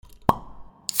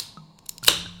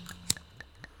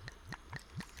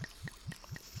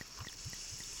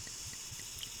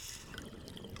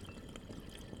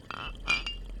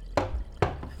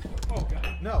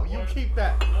keep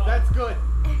that. That's good.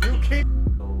 You keep.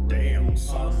 Damn,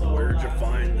 son, where'd you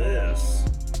find this?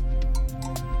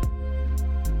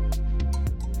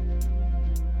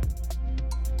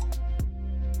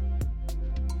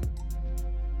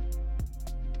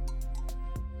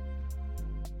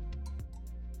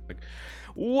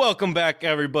 Welcome back,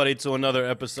 everybody, to another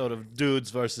episode of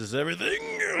Dudes versus Everything.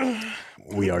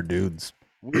 We are dudes.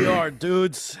 We are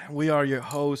dudes. We are your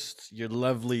hosts, your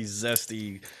lovely,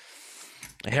 zesty,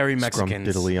 hairy Mexicans.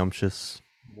 Scrumptiddlyumptious.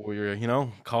 We're,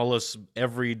 call us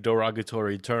every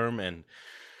derogatory term and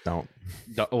Don't.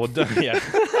 Yeah.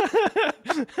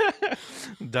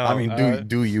 Don't, I mean,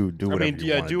 do you do whatever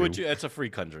you want to do what you. It's a free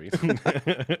country.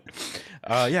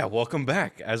 Welcome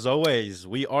back. As always,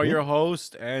 we are your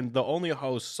host and the only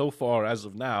host so far as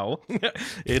of now.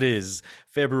 It is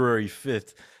February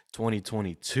 5th,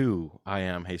 2022. I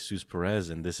am Jesus Perez,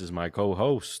 and this is my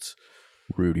co-host,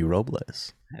 Rudy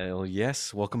Robles. Hell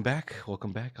yes. Welcome back.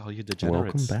 Welcome back, all you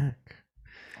degenerates. Welcome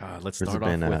back. Let's Has start it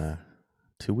been, off with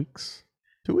 2 weeks?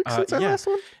 2 weeks since our last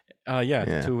one?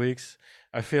 Yeah, 2 weeks.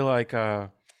 I feel like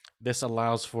this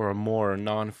allows for a more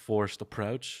non-forced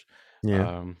approach.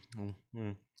 Yeah.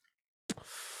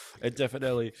 It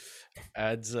definitely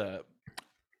adds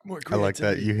more creativity. I like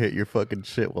that you hit your fucking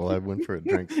shit while I went for a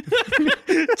drink.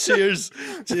 Cheers.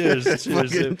 Cheers.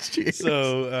 Fucking cheers.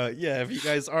 So, if you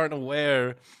guys aren't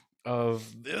aware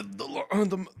of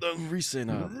the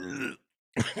recent...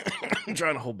 I'm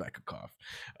trying to hold back a cough.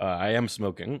 I am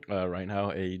smoking right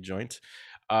now a joint.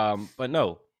 But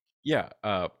no,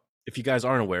 if you guys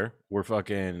aren't aware, we're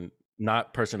fucking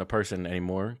not person to person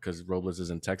anymore because Robles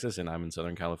is in Texas and I'm in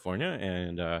Southern California.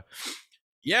 And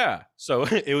so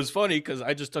it was funny because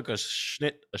I just took a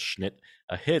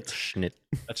hit.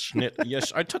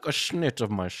 Yes, I took a schnit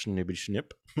of my schnibby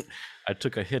schnip. I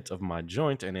took a hit of my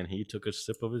joint and then he took a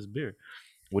sip of his beer.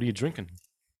 What are you drinking?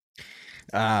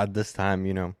 This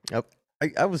time,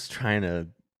 I was trying to,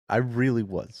 I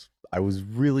was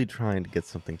really trying to get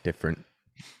something different.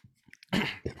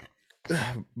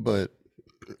 But,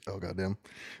 oh goddamn.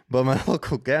 But my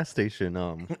local gas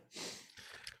station,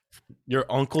 Your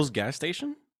uncle's gas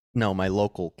station? no, my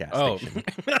local gas station.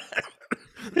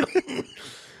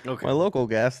 Okay. My local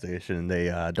gas station, they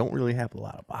don't really have a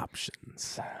lot of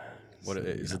options. What So,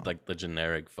 is it like the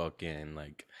generic fucking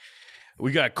like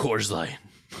we got Coors Light.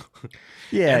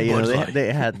 Yeah, and Bud Light.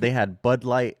 they had Bud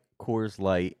Light, Coors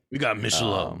Light, We got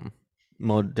Michelin.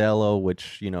 Modelo,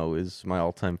 which is my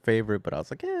all-time favorite, but I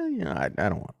was like, I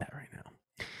don't want that right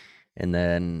now. And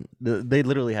then they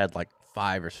literally had like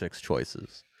 5 or 6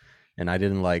 choices, and I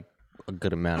didn't like a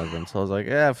good amount of them, so I was like,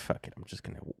 fuck it, I'm just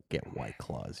gonna get White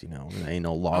Claws. There ain't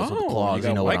no laws with the claws.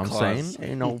 You know what I'm saying?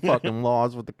 Ain't no fucking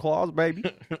laws with the claws, baby.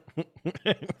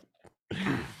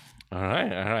 All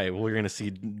right. Well, we're gonna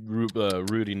see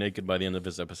Rudy naked by the end of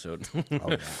this episode.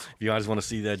 If you guys want to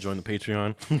see that, join the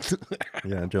Patreon.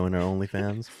 Yeah, join our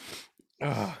OnlyFans.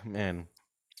 Oh man,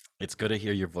 it's good to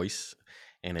hear your voice,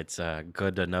 and it's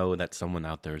good to know that someone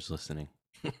out there is listening.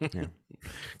 Yeah,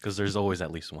 because there's always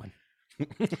at least one.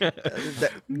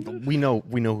 We know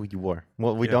who you are.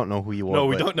 Well, we don't know who you are. No,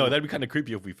 we don't know. That'd be kind of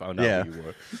creepy if we found out who you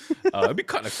were. It'd be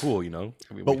kind of cool,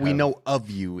 But we know of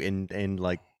you and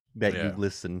like that you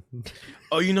listen.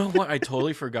 Oh, you know what? I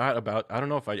totally forgot about. I don't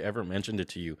know if I ever mentioned it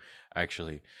to you.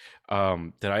 Actually,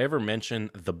 did I ever mention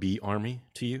the Bee Army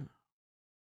to you?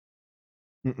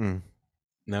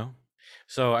 No.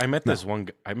 So I met this one.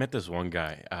 I met this one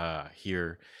guy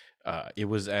here. It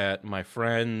was at my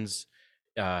friend's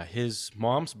his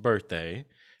mom's birthday.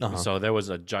 So there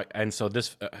was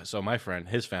so my friend,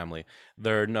 his family,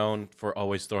 they're known for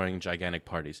always throwing gigantic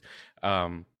parties.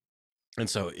 And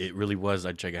so it really was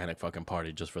a gigantic fucking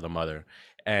party just for the mother.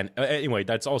 And anyway,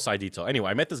 that's all side detail.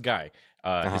 Anyway, I met this guy,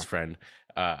 his friend.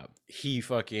 He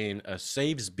fucking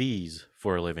saves bees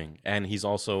for a living, and he's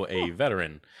also a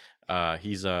veteran.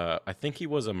 He's I think he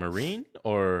was a Marine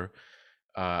or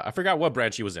I forgot what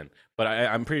branch he was in, but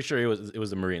I'm pretty sure it was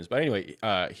the Marines. But anyway,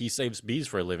 he saves bees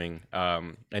for a living,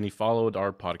 and he followed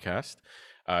our podcast.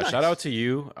 Nice. Shout out to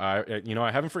you. I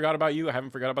haven't forgot about you. I haven't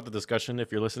forgot about the discussion.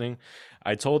 If you're listening,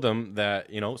 I told him that,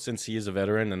 since he is a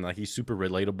veteran and like he's super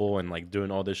relatable and like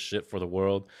doing all this shit for the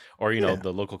world or,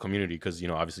 the local community. Cause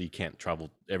obviously you can't travel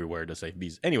everywhere to save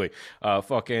bees. Anyway,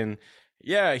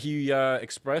 he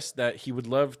expressed that he would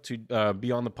love to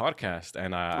be on the podcast.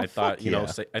 And I thought,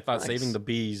 I thought saving the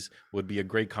bees would be a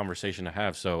great conversation to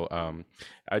have. So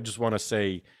I just want to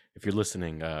say, if you're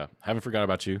listening, haven't forgot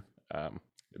about you.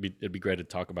 It'd be great to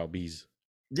talk about bees.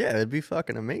 Yeah, it'd be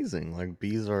fucking amazing. Like,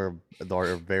 bees are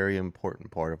a very important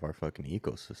part of our fucking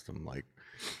ecosystem. Like,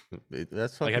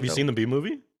 that's fucking have you seen the Bee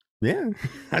Movie? Yeah,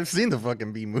 I've seen the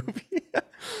fucking bee movie.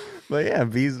 But yeah,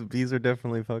 bees are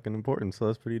definitely fucking important. So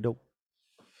that's pretty dope.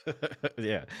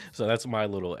 Yeah. So that's my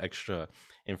little extra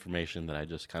information that I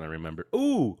just kind of remembered.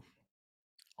 Ooh.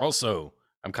 Also,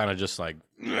 I'm kind of just like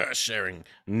sharing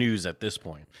news at this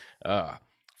point.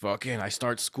 Fucking, I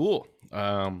start school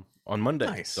on Monday.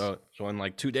 Nice. So in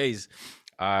like 2 days,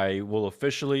 I will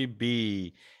officially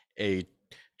be a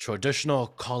traditional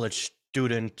college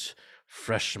student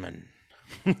freshman.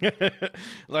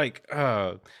 Like,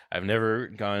 I've never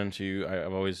gone to.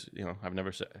 I've always,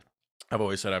 I've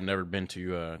always said I've never been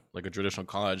to like a traditional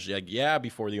college. Like, yeah,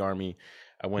 before the army,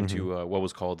 I went to what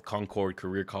was called Concord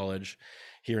Career College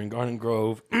here in Garden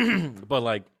Grove, but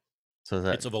like, So is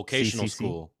that it's a vocational CCC?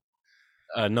 school.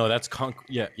 No, that's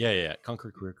yeah,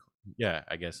 Concord Career. Yeah,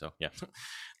 I guess so. Yeah,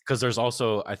 because there's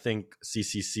also, I think,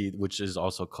 CCC, which is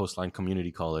also Coastline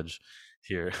Community College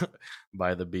here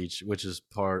by the beach, which is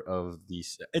part of the.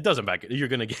 It doesn't back it. You're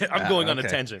gonna get. I'm going on a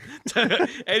tangent.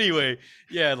 Anyway,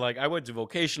 yeah, like I went to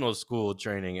vocational school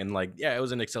training, and like, yeah, it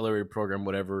was an accelerated program,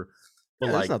 whatever. But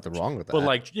Yeah, like, there's nothing wrong with that. but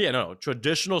like, yeah, no,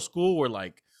 traditional school where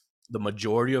like the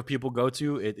majority of people go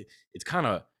to, it's kind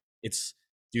of, it's,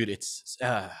 dude, it's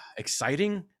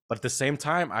exciting, but at the same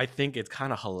time, I think it's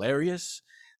kind of hilarious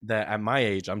that at my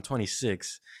age, I'm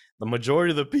 26, the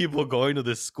majority of the people going to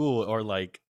this school are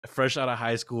like fresh out of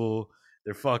high school.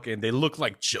 They look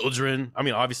like children. I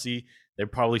mean, obviously, they're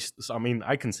probably, I mean,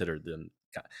 I consider them,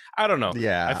 I don't know.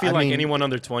 Yeah, I feel I like mean- anyone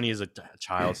under 20 is a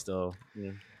child still.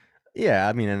 Yeah. Yeah,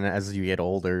 I mean, and as you get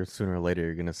older, sooner or later,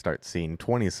 you're gonna start seeing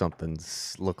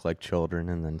 20-somethings look like children,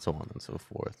 and then so on and so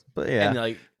forth. But yeah, And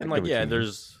like, I get what yeah, you mean.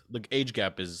 there's the age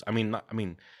gap is, I mean,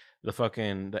 the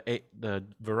fucking the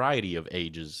variety of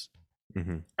ages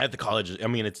Mhm. at the colleges. I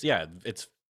mean, it's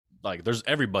like there's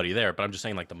everybody there, but I'm just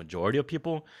saying, like, the majority of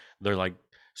people, they're like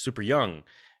super young.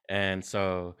 And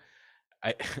so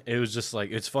it was just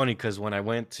like, it's funny because when I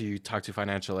went to talk to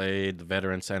financial aid, the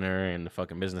veteran center, and the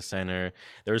fucking business center,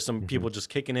 there were some people just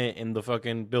kicking it in the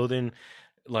fucking building,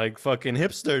 like fucking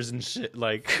hipsters and shit.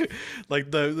 Like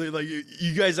like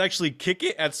you guys actually kick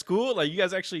it at school, like you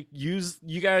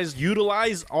guys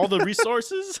utilize all the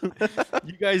resources.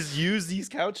 You guys use these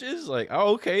couches, like,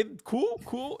 oh, okay,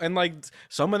 cool. And like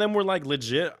some of them were like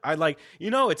legit. I like,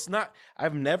 it's not,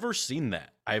 I've never seen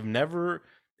that.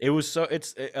 It was so,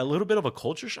 it's a little bit of a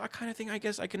culture shock kind of thing, I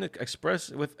guess I can express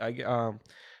with,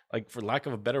 like, for lack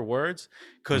of a better words,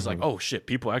 because like, oh shit,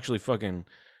 people actually fucking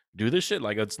do this shit.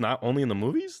 Like, it's not only in the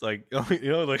movies, like,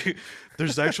 like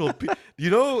there's actual,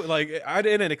 like, I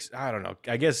don't know.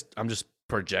 I guess I'm just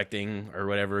projecting or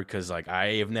whatever, because like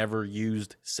I have never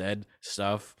used said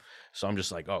stuff, so I'm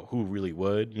just like, oh, who really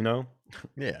would,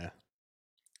 Yeah,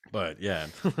 But yeah,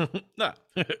 nah.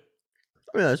 I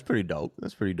mean, that's pretty dope.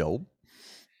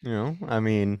 I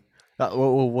mean,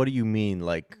 what do you mean?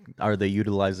 Like, are they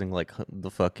utilizing like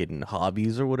the fucking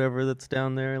hobbies or whatever that's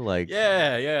down there? Like,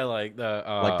 yeah, like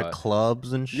the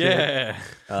clubs and shit. yeah.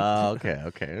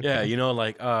 Okay. Yeah,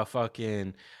 like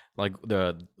fucking, like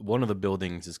one of the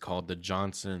buildings is called the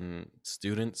Johnson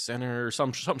Student Center or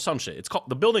some shit. It's called,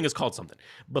 the building is called something.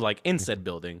 But like in said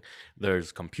building,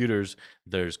 there's computers,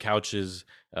 there's couches,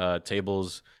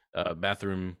 tables,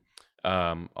 bathroom.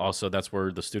 Also, that's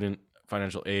where the student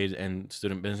financial aid and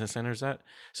student business centers at.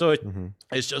 So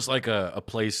it's just like a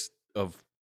place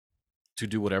to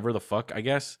do whatever the fuck, I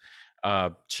guess.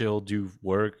 Chill, do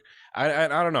work. I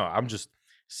don't know. I'm just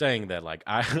saying that, like,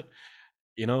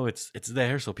 it's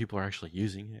there, so people are actually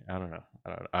using it. I don't know.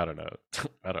 I don't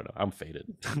know. I'm faded.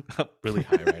 I'm really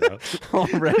high right now.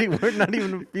 Already, we're not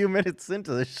even a few minutes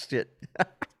into this shit.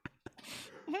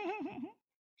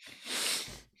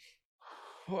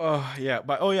 Yeah.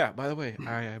 By the way,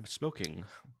 I am smoking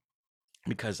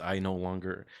because I no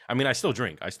longer. I mean, I still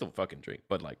drink. I still fucking drink,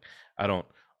 but like, I don't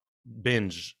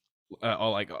binge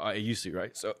all like I used to,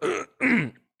 right? So,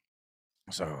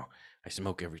 so I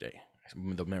smoke every day.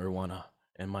 The marijuana,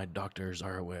 and my doctors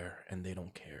are aware, and they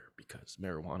don't care because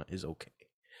marijuana is okay.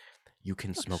 You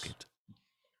can smoke it.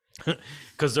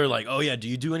 Because they're like, oh yeah, do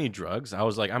you do any drugs? I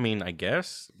was like, I mean, I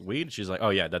guess weed. She's like, oh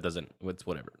yeah, that doesn't, it's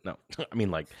whatever. No, I mean,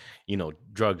 like,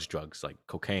 drugs like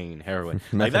cocaine, heroin,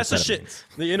 like that's the shit.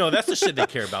 That's the shit they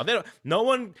care about. They don't. No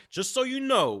one. Just so you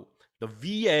know, the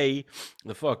VA,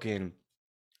 the fucking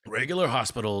regular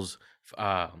hospitals.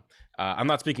 I'm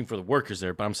not speaking for the workers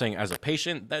there, but I'm saying as a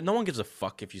patient, that no one gives a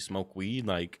fuck if you smoke weed.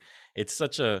 Like, it's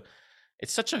such a.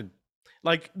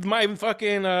 Like, my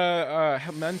fucking I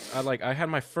had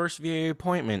my first VA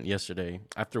appointment yesterday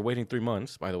after waiting 3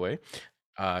 months, by the way.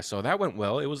 So that went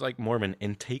well. It was like more of an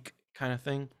intake kind of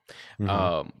thing.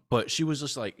 But she was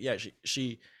just like, yeah,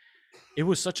 she it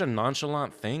was such a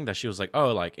nonchalant thing that she was like,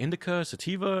 "Oh, like indica,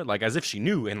 sativa," like as if she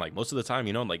knew. And like most of the time,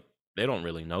 like they don't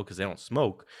really know because they don't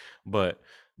smoke. But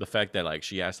the fact that like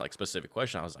she asked like specific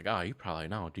question, I was like, "Oh, you probably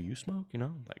know. Do you smoke?"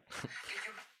 Like,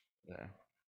 yeah,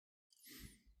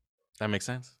 that makes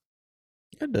sense.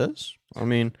 It does. I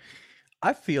mean,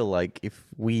 I feel like if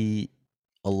we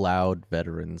allowed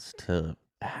veterans to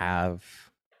have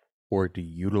or to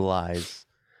utilize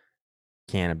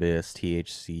cannabis,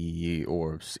 THC,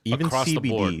 or even Across the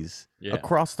board. CBDs Yeah.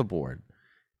 across the board,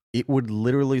 it would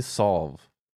literally solve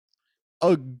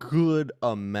a good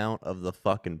amount of the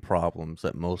fucking problems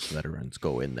that most veterans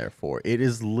go in there for. It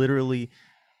is literally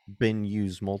been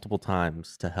used multiple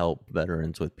times to help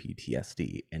veterans with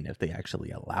PTSD, and if they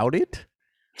actually allowed it,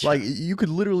 like you could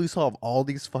literally solve all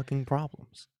these fucking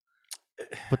problems.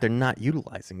 But they're not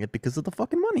utilizing it because of the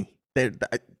fucking money.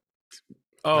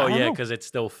 Oh don't yeah, know. because it's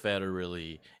still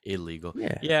federally illegal.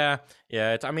 Yeah.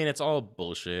 Yeah. It's all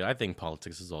bullshit. I think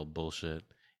politics is all bullshit.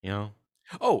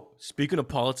 Oh, speaking of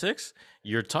politics,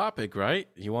 your topic, right?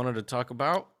 You wanted to talk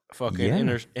about fucking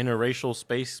Yeah. interracial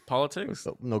space politics.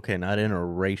 Okay, not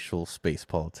interracial space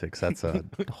politics. That's a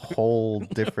whole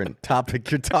different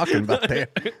topic you're talking about there.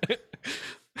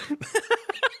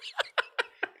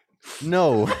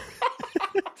 No.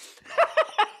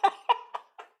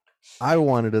 I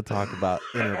wanted to talk about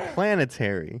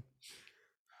interplanetary.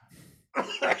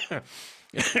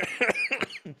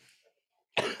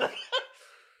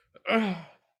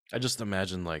 I just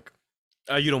imagine like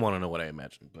you don't want to know what I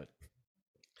imagine, but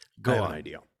go I have on. an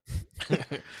idea.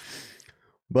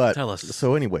 But Tell us.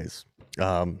 So, anyways,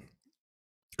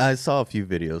 I saw a few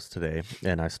videos today,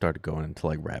 and I started going into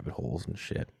like rabbit holes and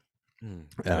shit.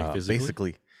 Like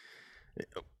physically?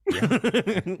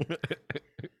 Basically,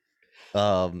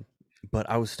 but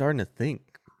I was starting to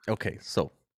think. Okay,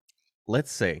 so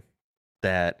let's say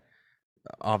that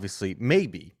obviously,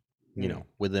 maybe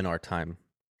within our time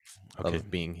of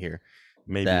being here,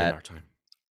 maybe in our time,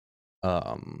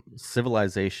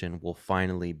 civilization will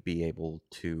finally be able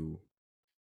to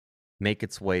make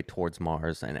its way towards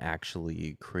Mars and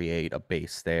actually create a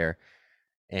base there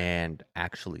and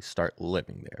actually start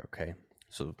living there. Okay,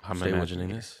 so I'm imagining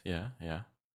this. Yeah.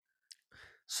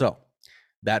 So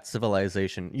that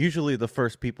civilization, usually the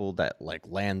first people that like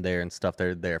land there and stuff,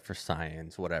 they're there for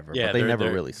science, whatever. Yeah, but they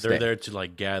never really stay. They're there to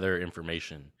like gather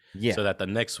information. Yeah. So that the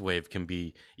next wave can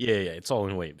be it's all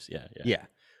in waves. Yeah.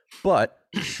 But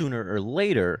sooner or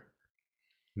later,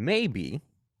 maybe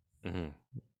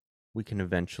we can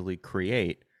eventually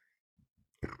create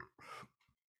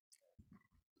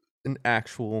an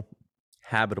actual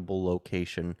habitable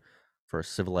location for a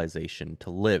civilization to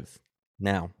live.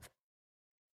 Now,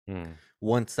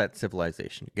 once that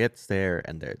civilization gets there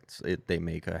and they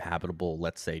make a habitable,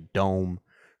 let's say, dome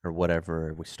or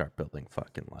whatever, we start building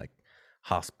fucking like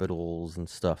hospitals and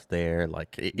stuff there.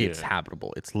 Like it's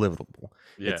habitable, it's livable.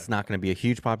 Yeah. It's not going to be a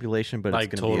huge population, but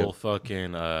like it's going to total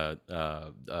fucking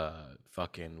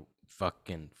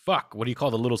fuck. What do you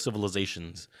call the little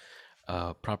civilizations?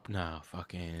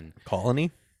 Fucking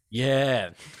colony.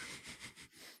 Yeah.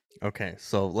 Okay,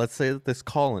 so let's say that this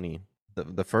colony,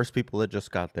 the first people that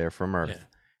just got there from Earth,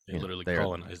 they literally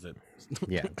colonized it.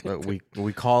 Yeah, but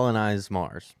we colonize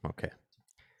Mars. Okay.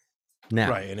 Now,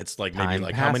 right, and it's like maybe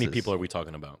like how many people are we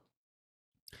talking about?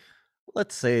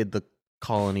 Let's say the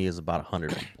colony is about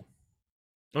 100 people.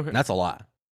 Okay, that's a lot.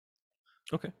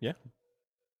 Okay, yeah.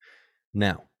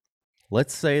 Now,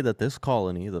 let's say that this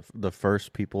colony, the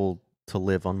first people to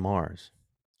live on Mars,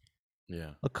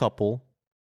 a couple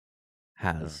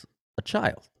has a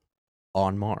child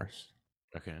on Mars.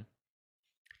 Okay.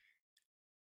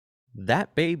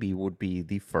 That baby would be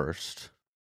the first,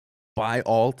 by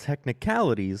all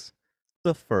technicalities,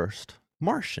 the first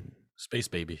Martian. Space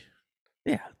baby.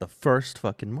 Yeah, the first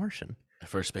fucking Martian. The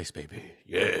first space baby.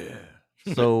 Yeah.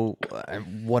 So,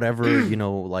 whatever,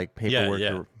 like paperwork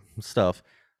or stuff,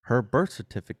 her birth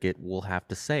certificate will have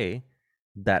to say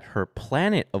that her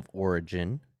planet of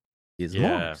origin is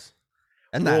Mars.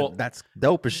 And that's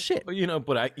dope as shit.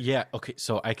 But okay,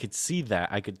 so I could see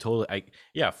that. I could totally,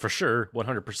 for sure,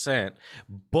 100%.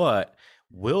 But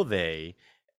will they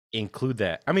include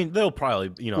that? I mean, they'll probably,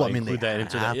 include that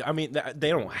into the, I mean, they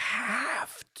don't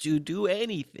have to do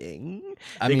anything.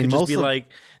 They could just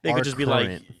be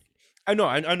like, I know,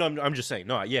 I'm just saying,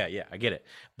 no, I get it.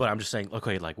 But I'm just saying,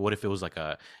 okay, like, what if it was like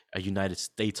a United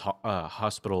States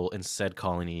hospital in said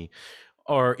colony?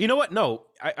 Or, you know what? No,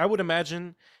 I would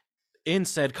imagine in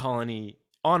said colony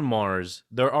on Mars,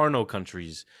 there are no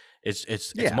countries.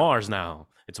 It's Mars now.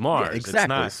 It's Mars. Yeah,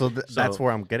 exactly. It's not, that's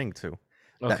where I'm getting to.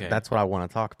 Okay. That's what I want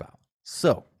to talk about.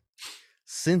 So,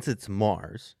 since it's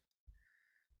Mars,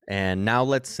 And now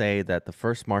let's say that the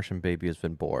first Martian baby has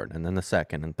been born, and then the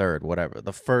second and third, whatever.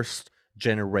 The first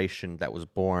generation that was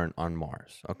born on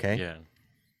Mars, okay? Yeah.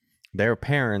 Their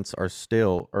parents are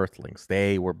still Earthlings.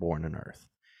 They were born on Earth.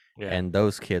 Yeah. And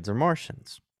those kids are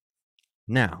Martians.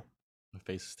 Now, My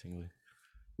face is tingling.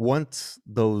 once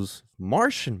those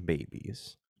Martian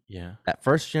babies, Yeah. that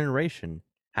first generation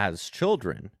has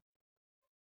children,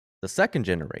 the second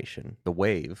generation,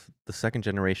 the second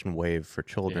generation wave for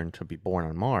children to be born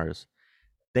on Mars,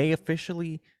 they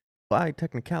officially, by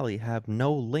technicality, have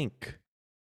no link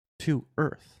to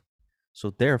Earth.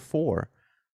 So therefore,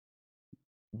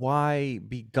 why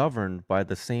be governed by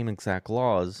the same exact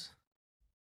laws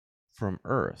from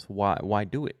Earth? Why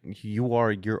do it? You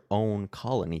are your own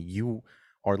colony. You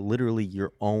are literally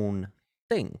your own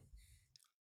thing.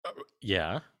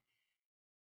 Yeah.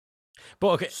 But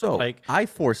okay, So like I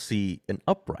foresee an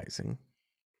uprising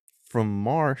from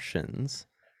Martians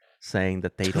saying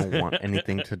that they don't want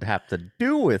anything to have to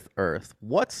do with Earth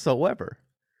whatsoever.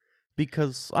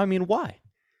 Because I mean, why?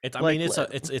 it's I Like, mean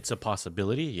it's a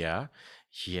possibility, yeah.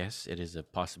 Yes, it is a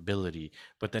possibility.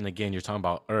 But then again, you're talking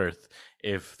about Earth.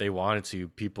 If they wanted to,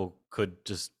 people could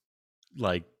just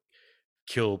like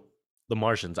kill the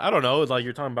Martians. I don't know. Like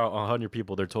you're talking about 100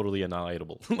 people, they're totally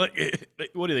annihilatable. Like,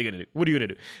 what are they gonna do? What are you gonna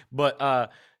do? But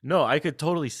no, I could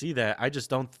totally see that. I just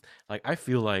don't like. I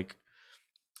feel like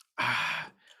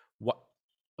what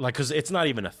like because it's not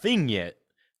even a thing yet,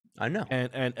 I know.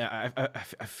 and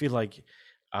I feel like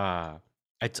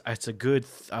it's a good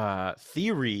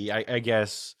theory, I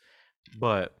guess,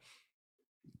 but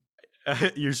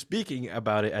you're speaking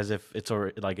about it as if it's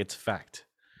already like it's fact.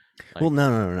 Well,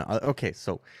 no. Okay,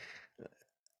 so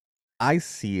I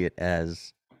see it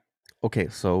as okay.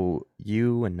 So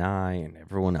you and I and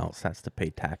everyone else has to pay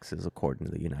taxes according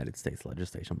to the United States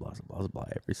legislation, blah blah blah blah,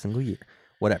 every single year,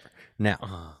 whatever.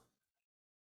 Now,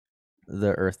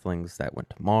 the Earthlings that went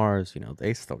to Mars,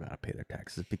 they still gotta pay their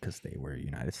taxes because they were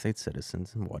United States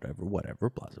citizens and whatever, blah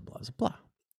blah blah blah.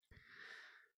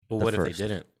 But The what if first. they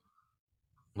didn't?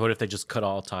 What if they just cut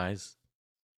all ties?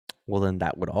 Well, then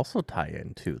that would also tie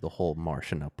into the whole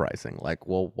Martian uprising. Like,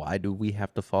 well, why do we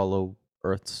have to follow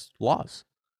Earth's laws?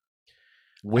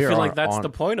 I feel like that's the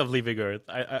point of leaving Earth.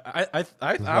 I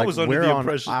was under the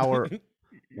impression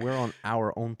we're on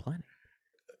our own planet.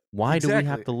 Why do we have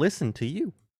Exactly. to listen to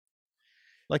you?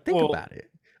 Like, think Well- about it.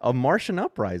 A Martian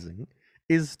uprising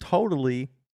is totally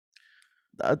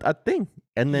a thing,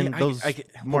 and then Yeah, those but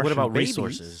what Martian about babies,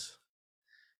 resources?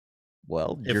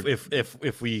 Well, you're,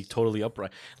 If we totally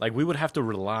upright, like we would have to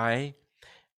rely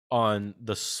on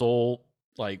the sole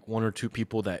like one or two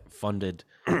people that funded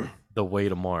the way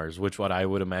to Mars, which what I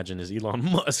would imagine is Elon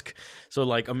Musk. So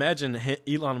like imagine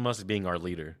Elon Musk being our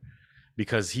leader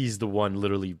because he's the one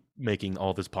literally making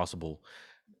all this possible.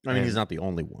 I mean, he's and- not the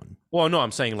only one. Well, no,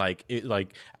 I'm saying like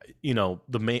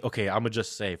the main. Okay, I'm gonna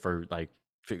just say for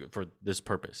this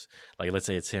purpose, like let's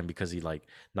say it's him because he like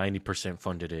 90%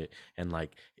 funded it, and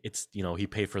like it's he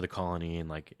paid for the colony and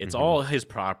like it's all his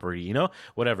property,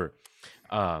 whatever.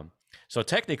 So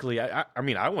technically, I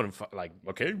mean I wouldn't like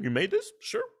okay, you made this,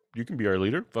 sure, you can be our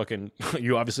leader. Fucking,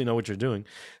 you obviously know what you're doing.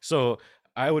 So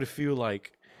I would feel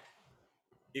like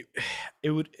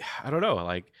it would. I don't know,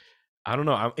 like. I don't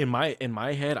know. In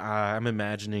my head, I'm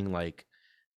imagining like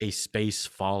a space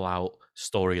Fallout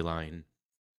storyline.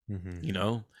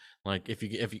 Like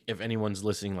if anyone's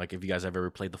listening, like if you guys have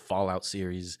ever played the Fallout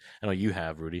series, I know you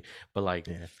have, Rudy. But like,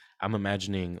 I'm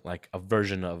imagining like a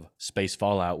version of space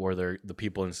Fallout where the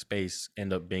people in space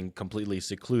end up being completely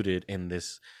secluded in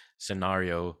this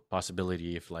scenario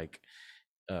possibility. If like,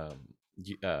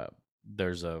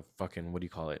 there's a fucking what do you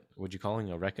call it? What you calling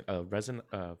a resin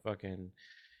fucking.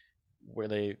 Where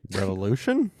they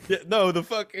Revolution? no, the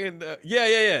fucking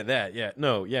that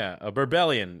no a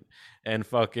rebellion and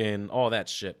fucking all that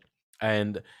shit,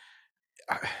 and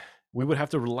we would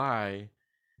have to rely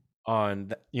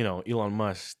on Elon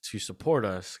Musk to support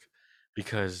us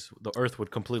because the Earth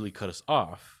would completely cut us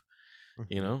off,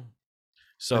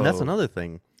 So And that's another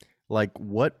thing. Like,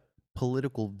 what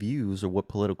political views or what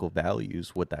political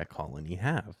values would that colony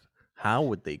have? How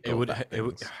would they go about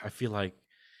things?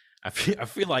 I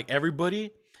feel like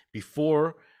everybody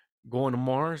before going to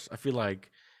Mars, I feel like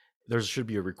there should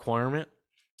be a requirement.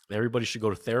 Everybody should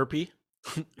go to therapy.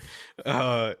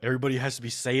 Everybody has to be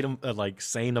sane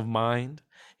of mind.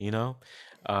 You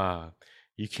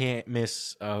can't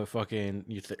miss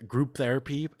fucking group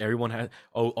therapy. Everyone has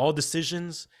all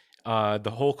decisions.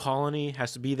 The whole colony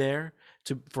has to be there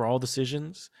for all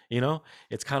decisions.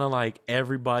 It's kind of like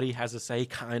everybody has a say,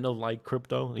 kind of like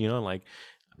crypto. Like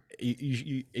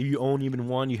you own even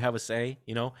one, you have a say,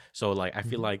 you know. So like I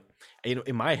feel like, you know,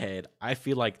 in my head I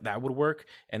feel like that would work.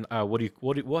 And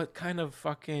what kind of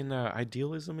fucking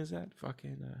idealism is that?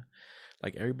 Fucking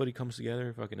like everybody comes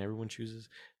together, fucking everyone chooses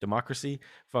democracy,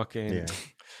 fucking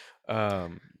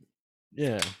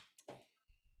yeah.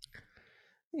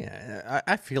 Yeah,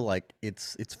 I feel like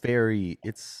it's very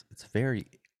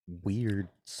weird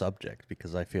subject,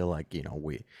 because I feel like, you know,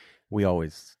 we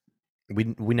always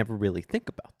we never really think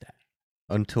about that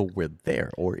until we're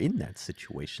there or in that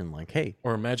situation. Like, hey,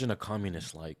 Or imagine a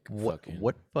communist like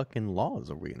what fucking laws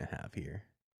are we gonna have here?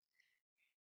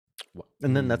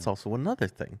 And then that's also another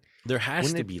thing. There has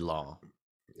When to it- be law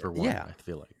for one. Yeah. I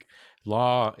feel like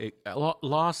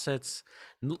law sets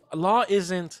law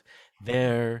isn't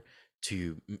there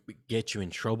to get you in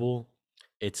trouble.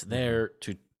 It's there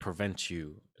to prevent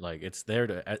you. Like it's there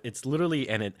to. It's literally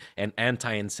an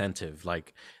anti-incentive.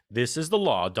 Like this is the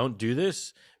law. Don't do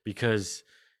this because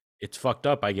it's fucked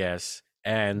up, I guess.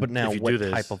 And But now, if you what do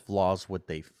this, type of laws would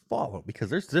they follow? Because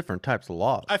there's different types of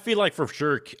laws. I feel like for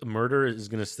sure murder is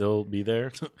gonna still be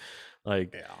there.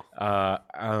 Like,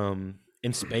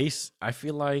 in space, I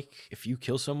feel like if you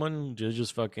kill someone, you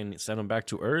just fucking send them back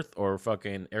to Earth or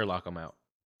fucking airlock them out.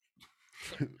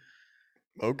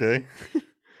 Okay.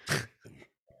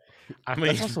 I mean,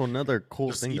 That's also another cool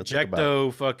just thing to think about.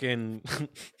 ejecto fucking.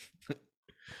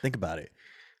 Think about it.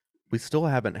 We still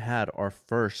haven't had our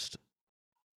first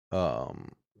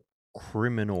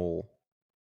criminal,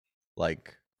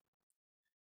 like,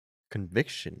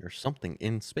 conviction or something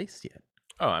in space yet.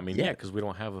 Oh, I mean, yeah, Yeah. because we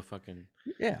don't have a fucking.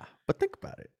 Yeah, but think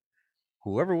about it.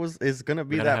 Whoever is gonna We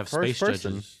be gotta that have first space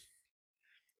person. judges.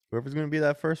 Whoever's gonna be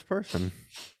that first person.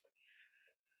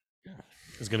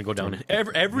 It's gonna go down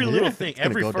every little Yeah, thing, it's gonna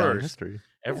every go down in first, history.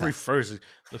 every first,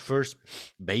 the first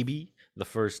baby, the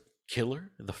first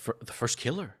killer, the first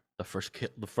killer, the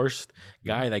first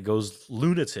guy that goes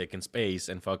lunatic in space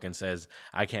and fucking says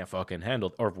I can't fucking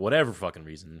handle, or whatever fucking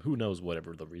reason, who knows,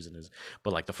 whatever the reason is,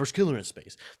 but like the first killer in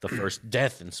space, the first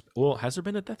death in well, has there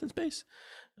been a death in space?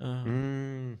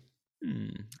 I'm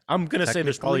gonna say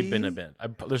there's probably been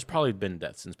there's probably been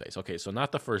deaths in space. Okay, so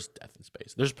not the first death in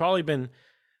space. There's probably been.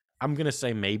 I'm gonna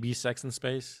say maybe sex in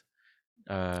space.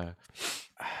 I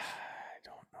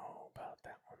don't know about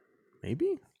that one.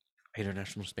 Maybe?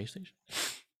 International Space Station.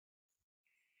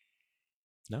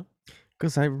 No,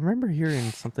 Because I remember hearing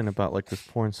something about like this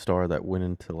porn star that went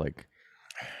into like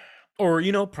or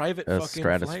private a fucking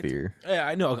stratosphere. Flight. Yeah,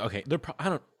 I know. Okay, I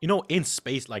don't. In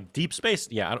space, like deep space.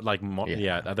 Yeah, I don't like.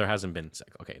 There hasn't been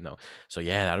sex. Okay, no. So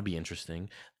yeah, that'll be interesting.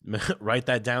 Write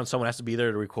that down. Someone has to be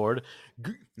there to record.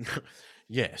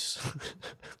 Yes.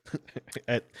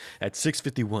 at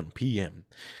 6:51 p.m.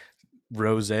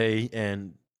 Rose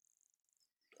and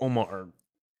Omar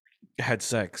had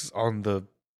sex on the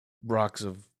rocks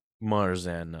of Mars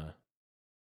and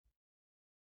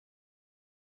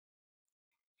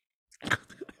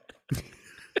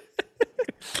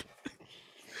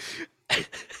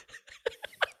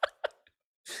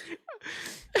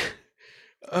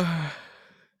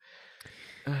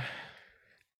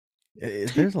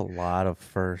There's a lot of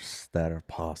firsts that are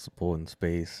possible in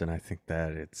space, and I think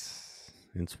that it's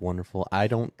wonderful. I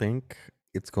don't think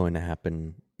it's going to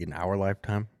happen in our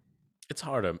lifetime. it's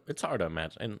hard to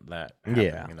imagine that happening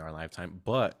Yeah. in our lifetime,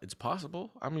 but it's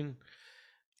possible. I mean,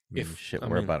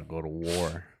 We're about to go to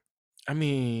war. I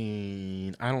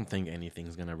mean, I don't think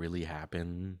anything's gonna really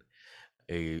happen.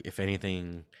 If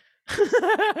anything,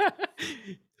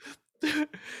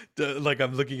 like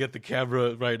I'm looking at the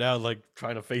camera right now, like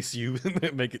trying to face you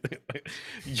and make it.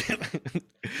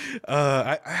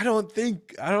 I don't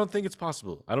think it's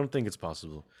possible. I don't think it's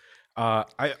possible.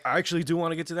 I actually do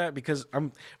want to get to that because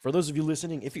for those of you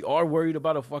listening, if you are worried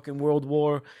about a fucking World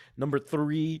War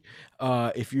 #3,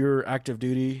 if you're active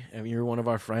duty and you're one of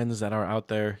our friends that are out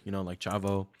there, like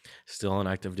Chavo, still on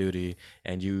active duty,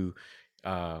 and you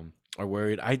are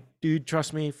worried, dude,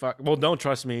 trust me. Don't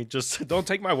trust me. Just don't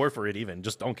take my word for it. Even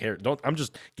just don't care. I'm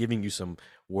just giving you some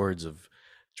words of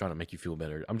trying to make you feel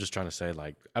better. I'm just trying to say,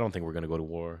 like, I don't think we're gonna go to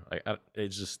war. Like,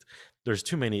 it's just there's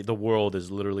too many. The world is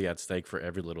literally at stake for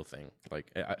every little thing. Like,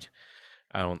 I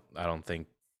don't think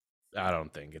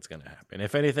it's gonna happen.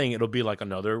 If anything, it'll be like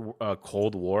another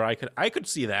Cold War. I could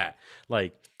see that,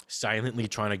 like, silently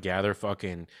trying to gather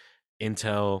fucking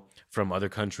intel from other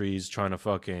countries, trying to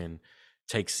fucking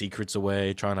take secrets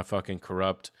away, trying to fucking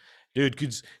corrupt. Dude,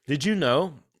 did you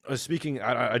know? Speaking,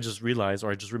 I just realized,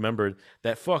 or I just remembered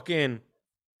that fucking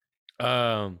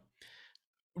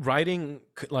writing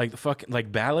like fucking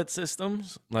like ballot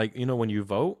systems, like when you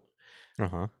vote,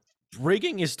 Uh-huh.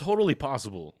 rigging is totally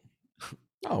possible.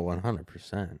 Oh,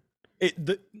 100%.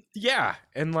 Yeah,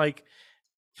 and like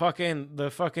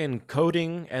the fucking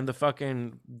coding and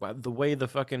the way the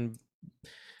fucking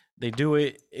they do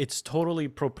it, it's totally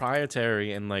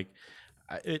proprietary and like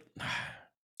it.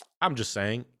 I'm just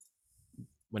saying,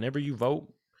 whenever you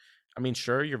vote, I mean,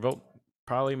 sure, your vote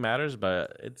probably matters,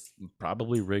 but it's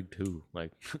probably rigged too.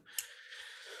 Like,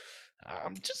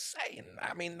 I'm just saying.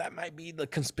 I mean, that might be the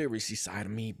conspiracy side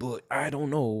of me, but I don't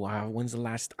know. When's the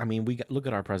last? I mean, look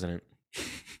at our president.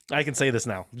 I can say this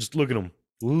now. Just look at him.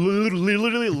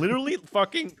 Literally,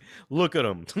 fucking look at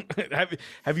him.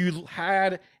 Have you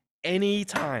had any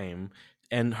time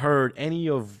and heard any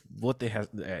of what they have?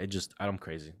 I'm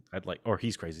crazy. Or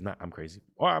he's crazy. Not I'm crazy.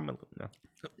 Or I'm no.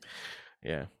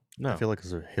 Yeah. No. I feel like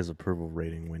his approval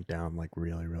rating went down like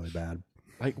really, really bad.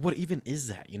 Like, what even is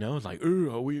that? You know, like,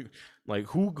 are we like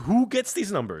who gets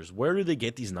these numbers? Where do they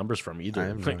get these numbers from?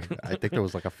 Either I think there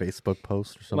was like a Facebook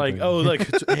post or something. Like, oh, like,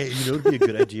 hey, you know, it'd be a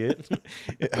good idea.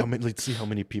 Let's see how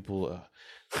many people.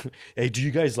 Hey, do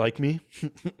you guys like me?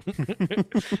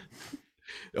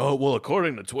 Oh well,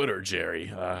 according to Twitter,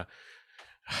 Jerry,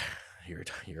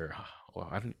 you're well,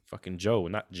 I don't fucking Joe,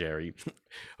 not Jerry.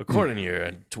 According to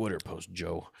your Twitter post,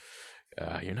 Joe,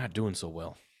 you're not doing so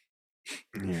well.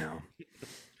 Yeah.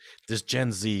 This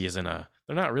Gen Z they're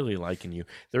not really liking you.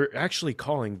 They're actually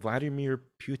calling Vladimir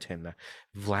Putin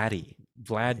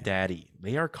Vlad Daddy.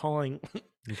 They are calling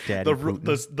Daddy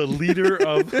the leader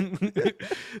of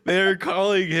they're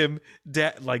calling him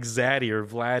like Zaddy or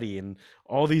Vladdy and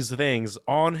all these things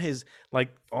on his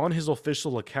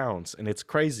official accounts, and it's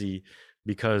crazy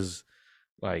because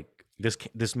like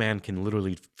this man can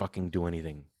literally fucking do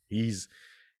anything. He's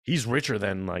richer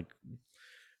than like.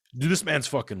 Dude, this man's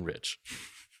fucking rich.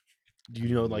 Do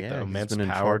you know like the immense he's been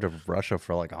power in charge of Russia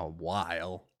for like a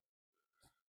while?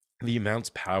 The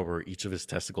immense power each of his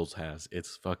testicles has,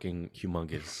 it's fucking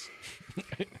humongous.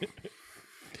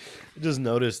 Just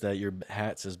noticed that your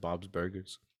hat says Bob's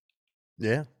Burgers.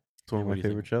 Yeah, it's one of my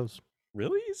favorite shows.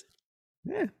 Really?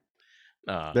 Yeah.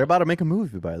 They're about to make a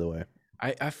movie, by the way.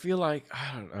 I feel like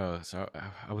I don't know. So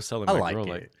I was telling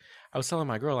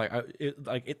my girl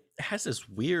it has this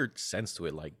weird sense to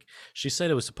it. Like she said,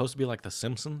 it was supposed to be like The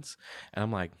Simpsons, and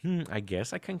I'm like, I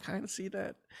guess I can kind of see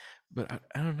that, but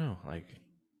I don't know. Like,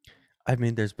 I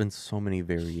mean, there's been so many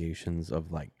variations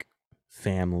of like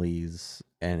families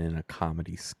and in a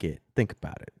comedy skit. Think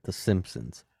about it: The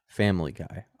Simpsons, Family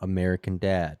Guy, American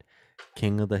Dad,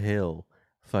 King of the Hill,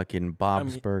 fucking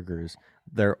Bob's Burgers.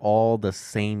 They're all the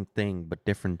same thing, but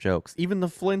different jokes. Even the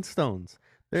Flintstones,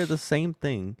 they're the same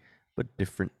thing, but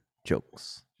different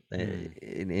jokes. And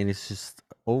it's just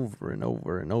over and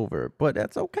over and over. But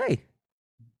that's okay,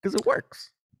 because it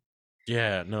works.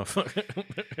 Yeah, no.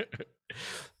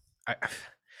 I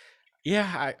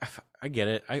get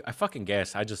it. I fucking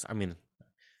guess. I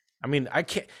mean, I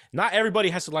can't. Not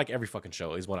everybody has to like every fucking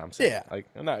show, is what I'm saying. Yeah, like,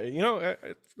 not, you know,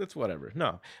 it's whatever.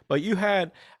 No, but you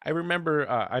had. I remember.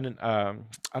 I didn't. I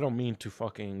don't mean to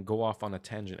fucking go off on a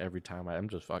tangent every time. I'm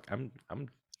just I'm.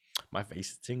 My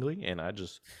face is tingling, and I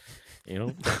just, you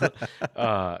know,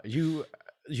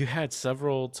 you had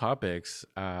several topics.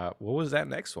 What was that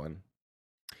next one?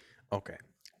 Okay,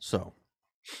 so,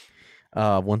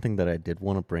 one thing that I did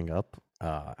want to bring up.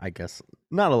 I guess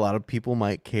not a lot of people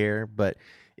might care, but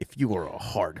if you are a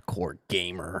hardcore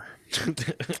gamer,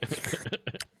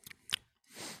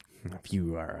 if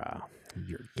you are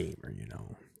you're a gamer, you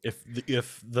know.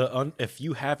 If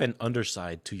you have an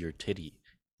underside to your titty,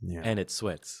 and it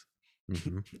sweats.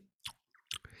 Mm-hmm.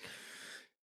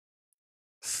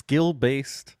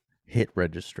 Skill-based hit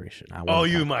registration. Oh,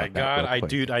 you my god!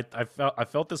 I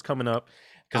felt this coming up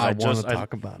because I want to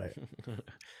talk about it.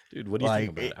 Dude, what do you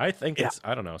think about it? I think it's.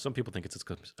 I don't know. Some people think it's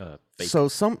fake. So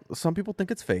some people think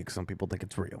it's fake. Some people think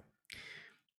it's real.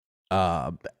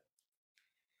 I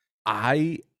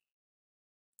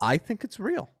think it's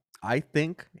real. I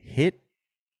think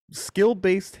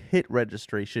skill-based hit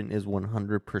registration is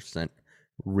 100%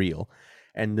 real,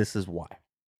 and this is why.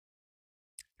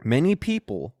 Many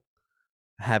people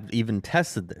have even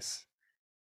tested this,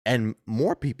 and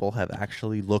more people have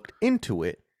actually looked into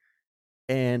it.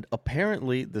 And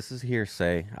apparently, this is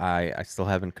hearsay. I still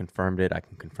haven't confirmed it. I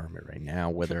can confirm it right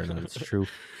now, whether or not it's true.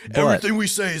 Everything we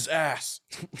say is ass.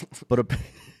 But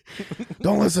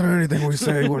don't listen to anything we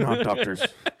say. We're not doctors.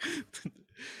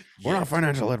 We're not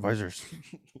financial advisors.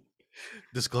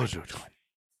 Disclosure.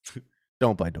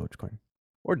 Don't buy Dogecoin.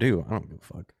 Or do. I don't give a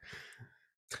fuck.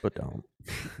 But don't.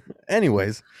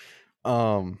 Anyways,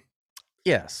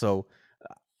 yeah, so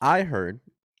I heard,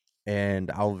 and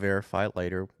I'll verify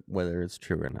later whether it's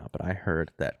true or not, but I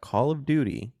heard that Call of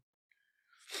Duty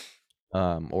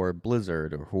or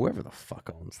Blizzard or whoever the fuck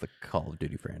owns the Call of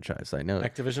Duty franchise. I know.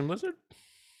 Activision Blizzard.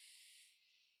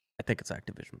 I think it's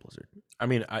Activision Blizzard. I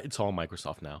mean, it's all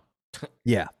Microsoft now.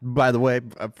 Yeah. By the way,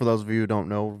 for those of you who don't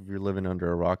know, if you're living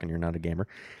under a rock and you're not a gamer,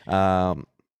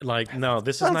 like, no,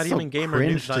 this is not so even gamer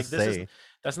cringe news. to Like, say.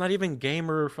 that's not even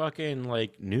gamer fucking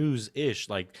like news ish.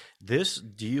 Like, this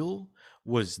deal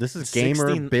was This is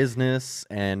gamer business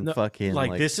and No, fucking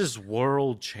like this is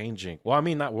world changing. Well, I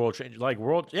mean, not world changing. Like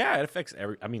world, yeah, it affects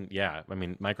every. I mean, yeah, I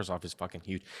mean, Microsoft is fucking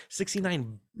huge.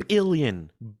 $69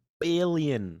 billion,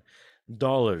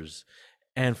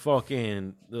 and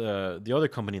fucking the other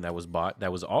company that was bought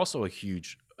that was also a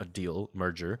huge deal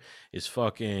merger is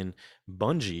fucking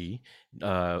Bungie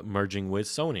merging with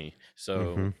Sony.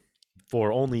 So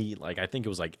for only like I think it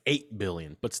was like 8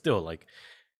 billion, but still like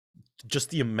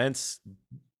just the immense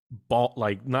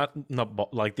like not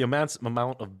like the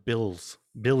amount of billions.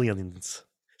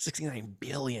 $69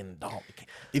 billion.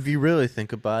 If you really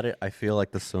think about it, I feel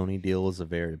like the Sony deal is a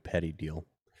very petty deal.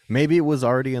 Maybe it was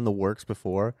already in the works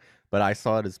before, but I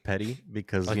saw it as petty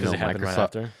because Like, you know it happened Microsoft. right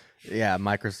after? Yeah,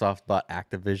 Microsoft bought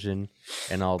Activision,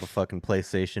 and all the fucking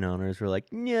PlayStation owners were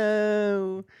like,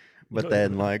 "No," but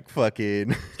then like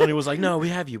fucking Sony was like, "No, we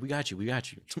have you. We got you.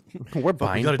 we're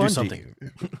buying gotta do Bungie, something."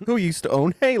 who used to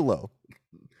own Halo.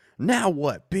 Now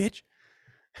what, bitch?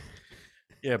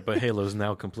 Yeah, but Halo's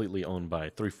now completely owned by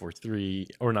 343,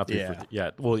 or not 343. Yeah,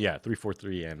 well, yeah,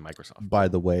 343 and Microsoft. By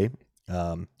the way,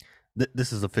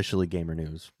 this is officially gamer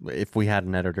news. If we had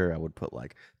an editor, I would put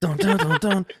like dun dun dun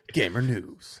dun gamer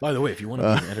news. By the way, if you want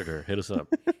to be an editor, hit us up.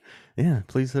 Yeah,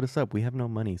 please hit us up. We have no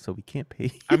money, so we can't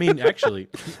pay. I mean, actually,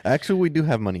 we do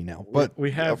have money now, but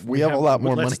we have a lot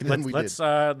more money than we did. Let's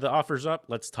the offer's up.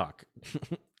 Let's talk.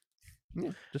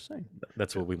 Yeah, just saying.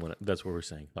 That's what we want. That's what we're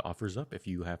saying. The offer's up. If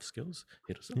you have skills,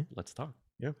 hit us up. Yeah. Let's talk.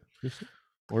 Yeah.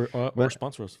 Or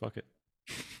sponsor us. Fuck it.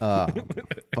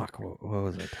 Fuck. What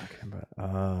was I talking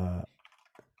about?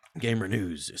 Gamer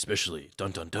news, especially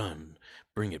dun dun dun.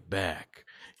 Bring it back.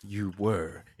 You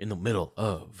were in the middle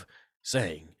of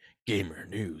saying gamer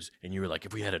news, and you were like,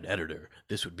 if we had an editor,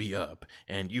 this would be up,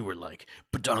 and you were like,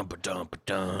 ba-dun, ba-dun,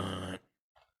 ba-dun.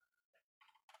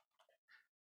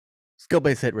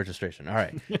 Skill-based hit registration. All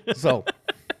right. So,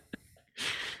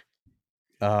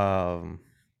 I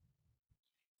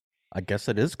guess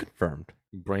it is confirmed.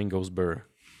 Brain goes burr.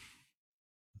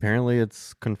 Apparently,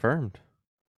 it's confirmed.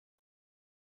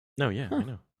 No, yeah, I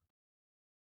know.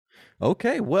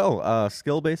 Okay, well,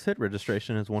 skill-based hit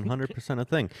registration is 100% a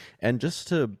thing. And just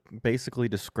to basically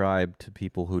describe to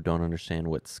people who don't understand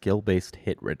what skill-based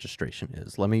hit registration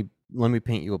is, let me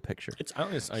paint you a picture. It's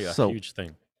honestly a So, huge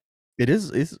thing. It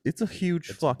is. It's a huge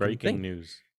It's fucking breaking thing,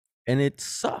 news. and it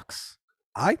sucks.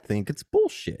 I think it's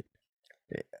bullshit.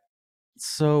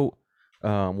 So,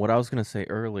 what I was gonna say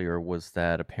earlier was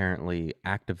that apparently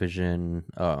Activision,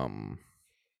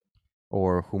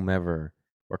 or whomever,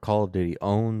 or Call of Duty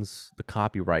owns the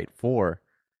copyright for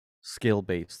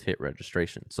skill-based hit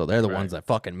registration. So they're the ones that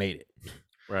fucking made it.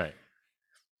 Right.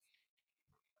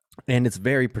 And it's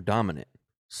very predominant.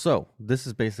 So this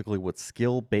is basically what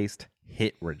skill-based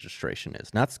hit registration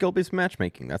is. Not skill-based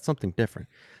matchmaking. That's something different.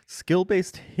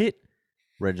 Skill-based hit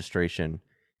registration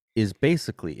is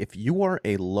basically if you are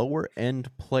a lower-end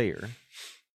player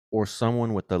or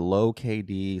someone with a low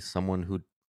KD, someone who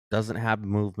doesn't have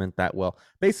movement that well.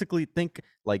 Basically, think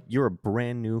like you're a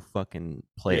brand new fucking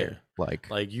player. Yeah.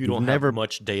 Like you you've don't never have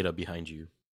much data behind you.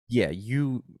 Yeah,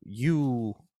 you.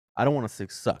 I don't want to say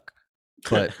suck,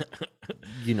 but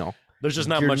you know, there's just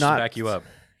not much to back you up.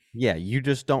 Yeah, you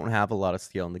just don't have a lot of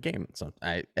skill in the game. So,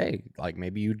 like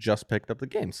maybe you just picked up the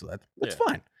game, so that's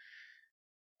fine.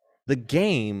 The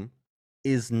game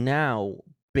is now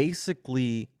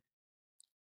basically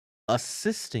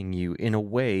assisting you in a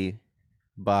way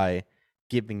by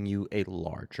giving you a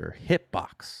larger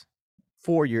hitbox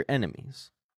for your enemies.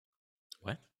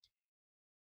 What?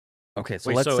 Okay,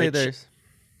 so let's say there's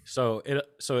so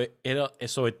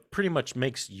it pretty much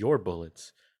makes your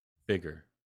bullets bigger.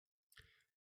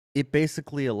 It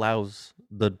basically allows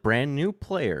the brand new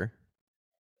player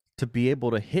to be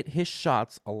able to hit his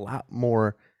shots a lot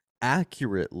more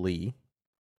accurately,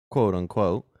 quote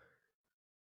unquote,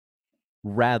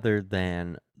 rather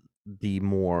than the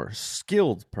more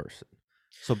skilled person.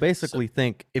 So basically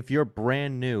think if you're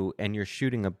brand new and you're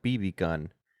shooting a BB gun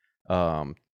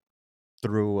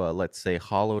through let's say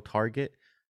hollow target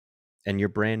and you're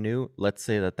brand new, let's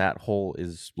say that hole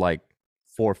is like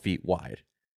 4 feet wide.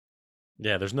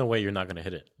 Yeah, there's no way you're not going to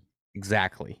hit it.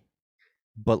 Exactly.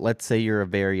 But let's say you're a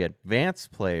very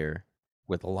advanced player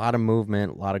with a lot of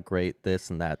movement, a lot of great this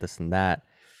and that.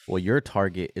 Well, your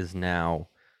target is now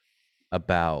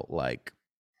about like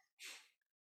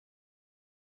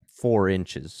 4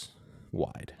 inches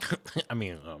wide. I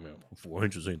mean, 4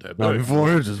 inches ain't that No, big.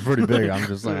 4 inches is pretty big. I'm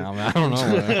just saying. I don't know.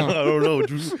 I don't know.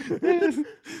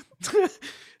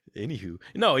 Anywho,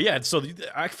 no, yeah. So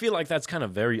I feel like that's kind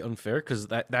of very unfair because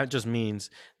that just means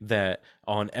that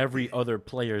on every other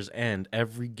player's end,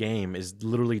 every game is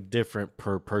literally different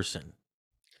per person.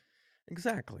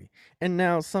 Exactly. And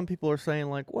now some people are saying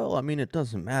like, well, I mean, it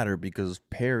doesn't matter because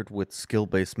paired with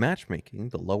skill-based matchmaking,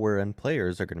 the lower end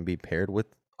players are going to be paired with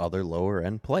other lower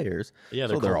end players. Yeah,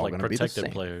 so they're all like going to be the protected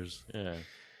same. players. Yeah.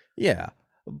 Yeah,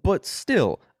 but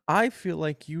still, I feel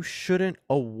like you shouldn't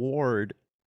award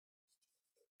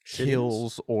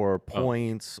kills or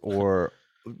points or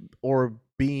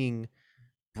being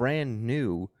brand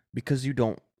new because you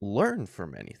don't learn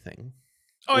from anything.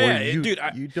 Oh or yeah, you, dude.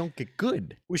 You don't get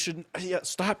good. We should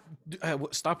stop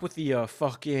with the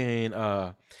fucking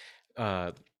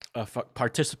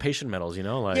participation medals. You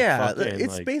know, like Yeah, fucking,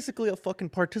 it's like, basically a fucking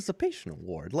participation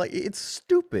award. Like it's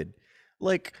stupid.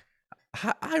 Like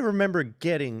I remember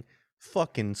getting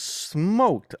fucking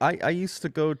smoked. I used to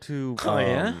go to. Oh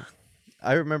yeah.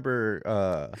 I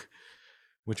remember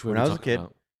Which when I was a kid,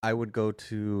 I would go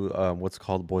to what's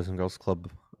called Boys and Girls Club.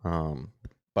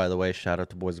 By the way, shout out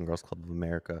to Boys and Girls Club of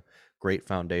America. Great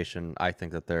foundation. I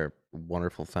think that they're a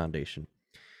wonderful foundation.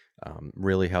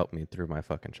 Really helped me through my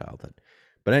fucking childhood.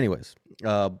 But anyways,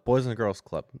 Boys and Girls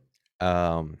Club.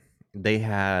 They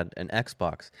had an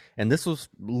Xbox, and this was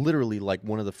literally like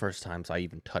one of the first times I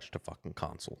even touched a fucking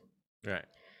console. Right.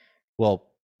 Well,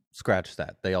 scratch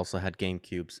that. They also had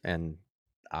GameCubes, and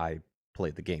I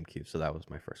played the GameCube, so that was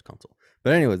my first console.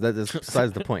 But anyways, that is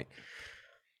besides the point.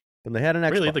 When they had an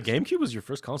Xbox. Really, the GameCube was your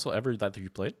first console ever that you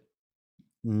played?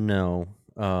 No,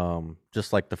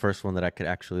 just like the first one that I could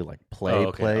actually like play,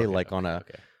 on a.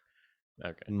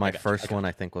 Okay. My first one,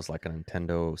 I think, was like a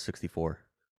Nintendo 64.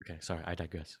 Okay, sorry, I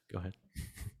digress. Go ahead.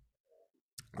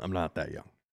 I'm not that young.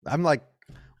 I'm like,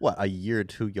 what, a year or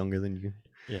two younger than you?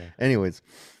 Yeah. Anyways,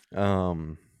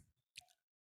 so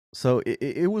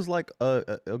it was like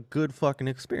a good fucking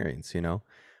experience, you know?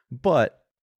 But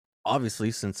obviously,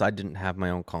 since I didn't have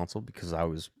my own console because I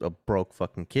was a broke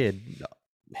fucking kid,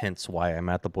 hence why I'm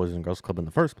at the Boys and Girls Club in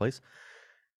the first place,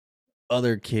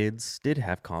 other kids did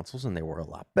have consoles and they were a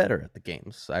lot better at the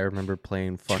games. I remember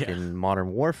playing fucking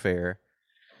Modern Warfare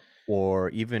or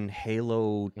even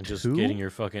Halo 2. Just getting your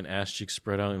fucking ass cheeks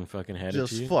spread out and fucking head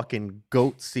just at you. Fucking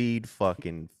goat seed,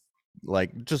 fucking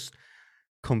like just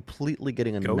completely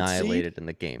getting annihilated in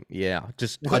the game. Yeah,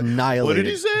 just annihilated.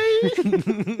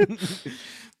 What did he say?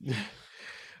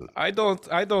 I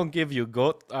don't give you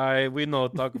goat. We know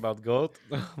talk about goat.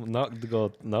 Not the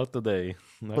goat. Not today.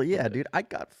 But yeah, dude, I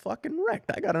got fucking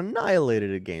wrecked. I got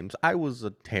annihilated at games. I was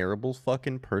a terrible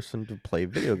fucking person to play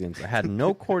video games. I had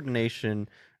no coordination,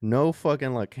 no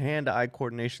fucking like hand-eye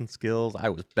coordination skills. I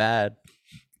was bad.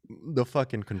 The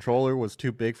fucking controller was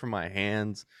too big for my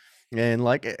hands. And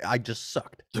like I just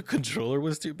sucked. The controller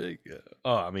was too big.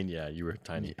 Oh, I mean, yeah, you were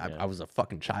tiny. I was a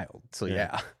fucking child. So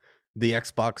yeah. The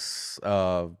Xbox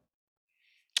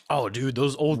oh dude,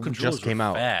 those old controllers just came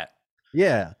out fat.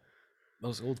 Yeah.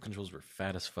 Those old controls were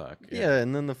fat as fuck. Yeah,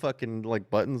 and then the fucking like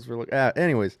buttons were like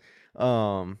anyways.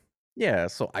 Yeah,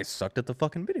 so I sucked at the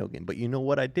fucking video game. But you know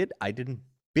what I did? I didn't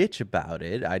bitch about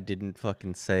it. I didn't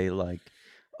fucking say like,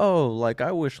 oh, like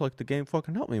I wish like the game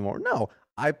fucking helped me more. No.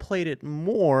 I played it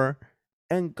more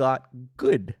and got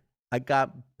good. I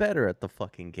got better at the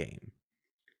fucking game.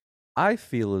 I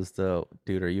feel as though,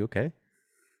 dude, are you okay?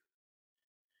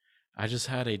 I just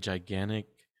had a gigantic,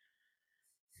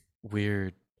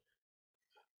 weird,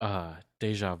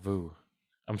 deja vu.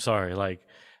 I'm sorry, like,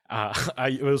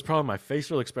 it was probably my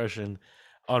facial expression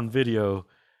on video,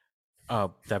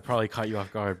 that probably caught you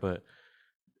off guard. But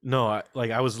no,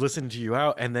 I was listening to you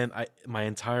out, and then my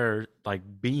entire like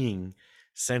being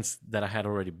sensed that I had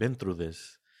already been through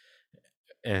this,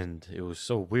 and it was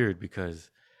so weird because.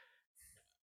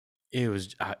 It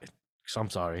was. I'm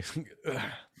sorry.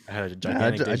 I had a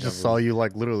gigantic. I just saw you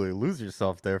like literally lose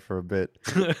yourself there for a bit.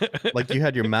 Like you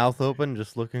had your mouth open,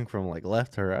 just looking from like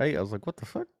left to right. I was like, "What the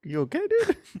fuck? You okay,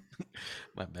 dude?"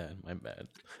 My bad.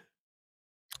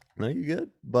 No, you good.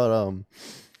 But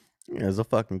as a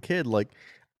fucking kid, like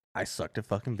I sucked at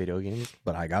fucking video games,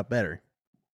 but I got better,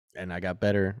 and I got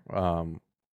better.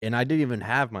 And I didn't even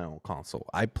have my own console.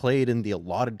 I played in the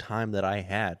allotted time that I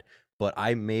had. But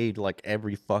I made like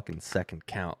every fucking second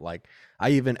count. Like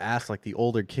I even asked like the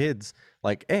older kids,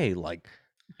 like, "Hey, like,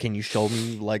 can you show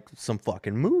me like some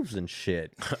fucking moves and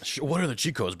shit?" What are the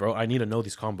cheat codes, bro? I need to know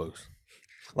these combos.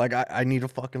 Like I need to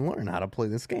fucking learn how to play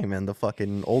this game. And the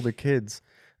fucking older kids,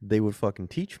 they would fucking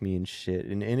teach me and shit,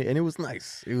 and it was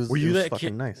nice. It was Were you it was that fucking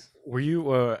kid? nice. Were you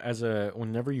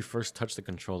whenever you first touched the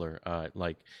controller?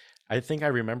 Like, I think I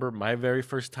remember my very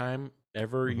first time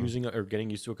ever Mhm. using or getting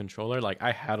used to a controller. Like,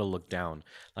 I had to look down.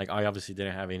 Like, I obviously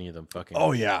didn't have any of them fucking.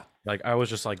 Oh yeah, Like, I was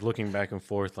just like looking back and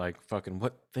forth, like, fucking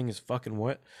what thing is fucking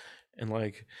what? And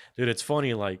like, dude, it's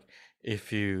funny. Like,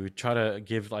 if you try to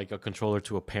give like a controller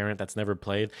to a parent that's never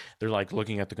played, they're like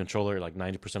looking at the controller like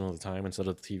 90% of the time instead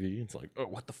of the TV. It's like, oh,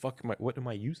 what the fuck am I? What am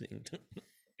I using?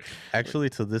 actually,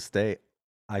 to this day,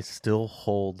 I still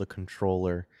hold the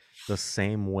controller the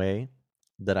same way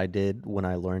that I did when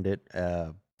I learned it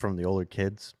from the older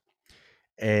kids.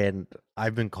 And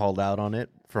I've been called out on it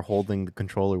for holding the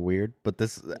controller weird, but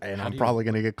and How I'm do you? probably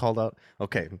gonna get called out.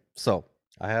 Okay, so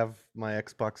I have my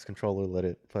Xbox controller. Let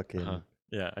it fucking.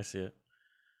 Yeah, I see it.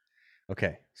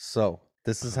 Okay, so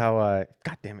this is how I.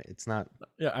 God damn it! It's not.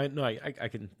 Yeah, I know. I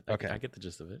can. Okay. I get the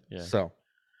gist of it. Yeah. So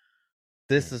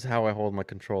this is how I hold my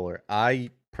controller. I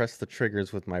press the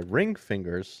triggers with my ring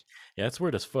fingers. Yeah, it's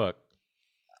weird as fuck.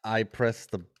 I press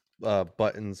the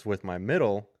buttons with my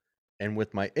middle, and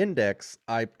with my index,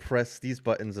 I press these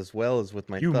buttons as well as with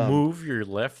my You thumb. move your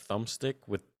left thumbstick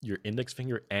with your index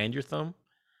finger and your thumb.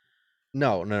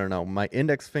 No. My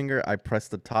index finger, I press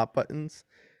the top buttons.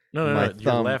 No. My Your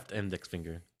thumb- left index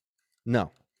finger.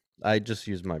 No, I just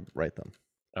use my right thumb.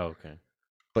 Oh, okay.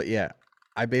 But yeah,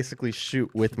 I basically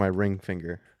shoot with my ring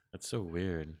finger. That's so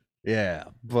weird. Yeah,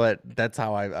 but that's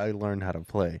how I learned how to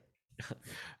play.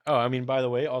 Oh, I mean, by the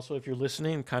way, also if you're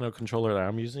listening, kind of controller that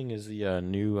I'm using is the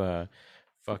new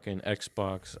fucking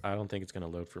Xbox. I don't think it's gonna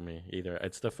load for me either.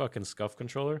 It's the fucking Scuff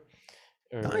controller.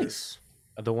 Or Nice.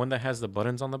 the one that has the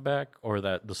buttons on the back or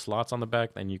that the slots on the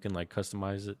back, and you can like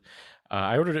customize it.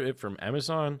 I ordered it from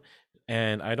Amazon,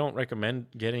 and I don't recommend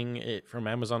getting it from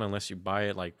Amazon unless you buy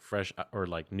it like fresh or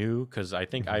like new, because I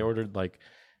think I Mhm. ordered like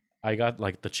I got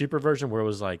like the cheaper version where it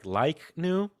was like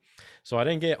new, so I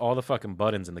didn't get all the fucking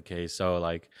buttons in the case. So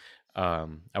like, I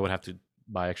would have to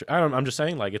buy extra. I'm just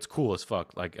saying like it's cool as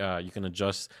fuck. Like you can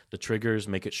adjust the triggers,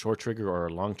 make it short trigger or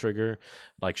a long trigger.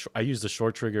 Like I use the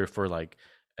short trigger for like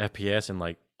FPS and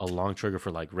like a long trigger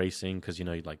for like racing, because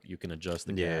like you can adjust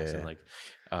the gas and Yeah. like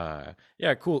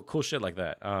yeah, cool shit like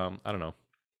that. I don't know.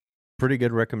 Pretty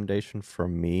good recommendation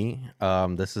from me.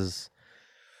 This is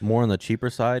more on the cheaper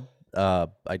side.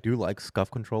 I do like Scuff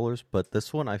controllers, but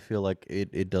this one I feel like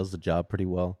it does the job pretty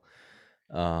well.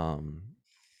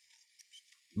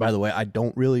 By the way, I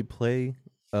don't really play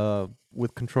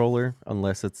with controller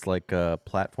unless it's like a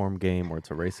platform game or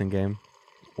it's a racing game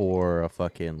or a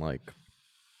fucking like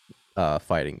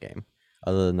fighting game.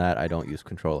 Other than that, I don't use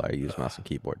controller. I use mouse and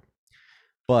keyboard.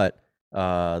 But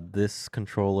this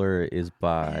controller is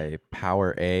by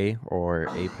Power A or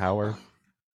A Power,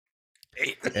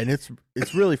 and it's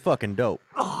really fucking dope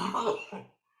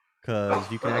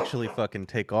because you can actually fucking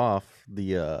take off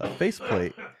the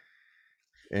faceplate,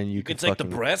 and you can take the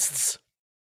fucking- breasts.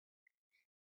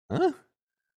 Huh?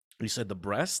 You said the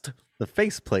breast? The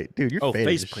faceplate, dude. You're Oh,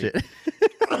 faded as faceplate.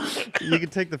 shit. You can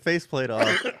take the faceplate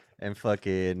off and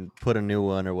fucking put a new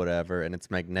one or whatever, and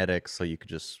it's magnetic, so you could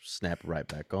just snap it right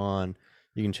back on.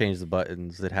 You can change the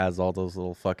buttons. It has all those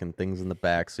little fucking things in the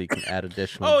back, so you can add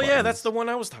additional. Oh yeah, that's buttons. the one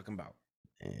I was talking about.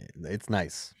 It's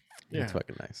nice. Yeah. It's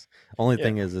fucking nice. Only Yeah.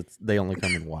 thing is, they only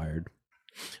come in wired.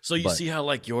 So you But- see how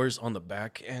like yours on the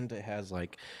back end it has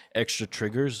like extra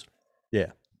triggers?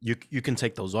 Yeah. You can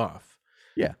take those off.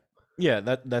 Yeah. Yeah,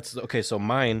 that's okay. So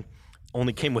mine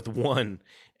only came with one,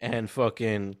 and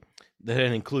fucking they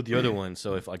didn't include the other one.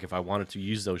 So if I wanted to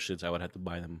use those shits, I would have to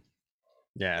buy them.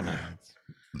 Yeah. No,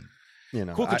 you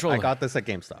know, Cool I controller. got this at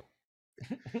GameStop.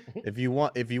 if you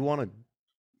want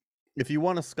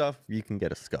a Scuff, you can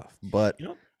get a Scuff. But You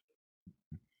know-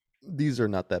 these are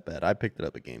not that bad. I picked it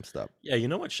up at GameStop. Yeah, you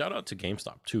know what? Shout out to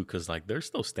GameStop too, because like they're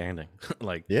still standing.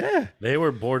 Like Yeah. they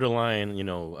were borderline,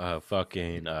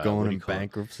 fucking what Going do in you call it?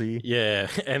 bankruptcy. Yeah,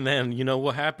 and then you know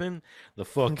what happened? The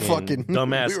fucking, Fucking-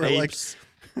 dumbass we were like- apes.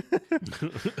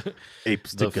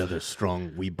 Apes The- together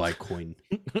strong, we buy coin.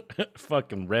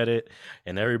 Fucking Reddit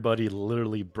and everybody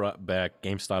literally brought back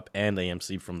GameStop and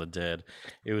AMC from the dead.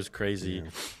 It was crazy. Yeah.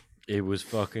 It was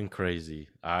fucking crazy.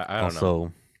 I don't know.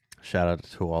 Also, shout out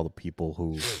to all the people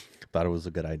who thought it was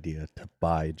a good idea to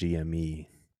buy GME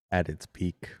at its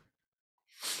peak.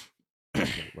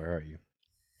 Wait, where are you?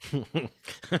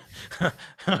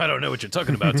 I don't know what you're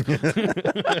talking about.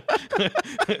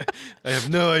 I have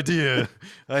no idea.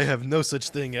 I have no such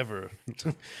thing ever.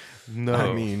 No.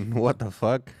 I mean, what the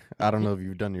fuck? I don't know if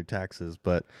you've done your taxes,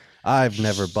 but I've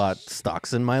never bought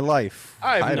stocks in my life.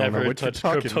 I've I don't know never what you're touched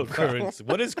talking cryptocurrency.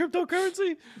 about. What is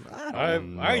cryptocurrency?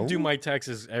 I do know. my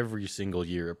taxes every single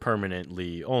year,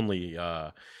 permanently, only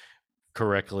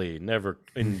correctly, never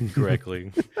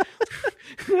incorrectly.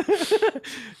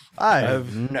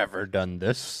 I've never done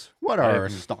this. What are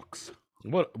stocks?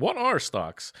 What are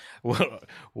stocks?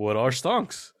 What are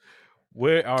stonks?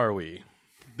 Where are we?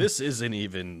 This isn't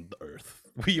even the Earth.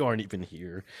 We aren't even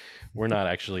here. We're not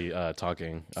actually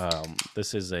talking.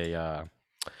 This is a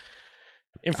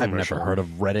infomercial. I've never heard of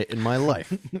Reddit in my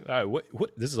life.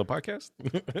 What? This is a podcast?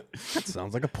 That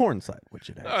sounds like a porn site, which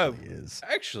it actually is.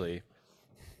 Actually,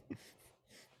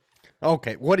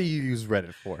 Okay, what do you use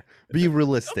Reddit for? Be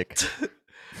realistic.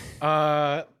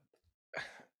 I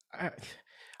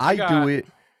I got- do it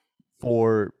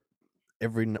for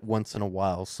once in a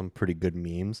while some pretty good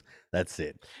memes. That's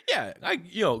it. yeah,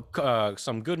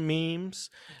 some good memes,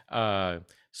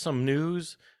 some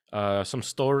news, some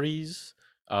stories.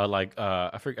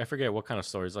 I forget what kind of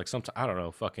stories. Like sometimes I don't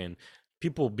know. Fucking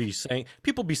people be saying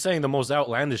the most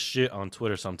outlandish shit on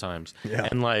Twitter sometimes. Yeah.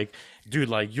 And like, dude,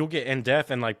 like you'll get in depth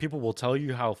and like people will tell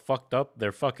you how fucked up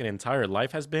their fucking entire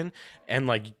life has been, and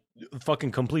like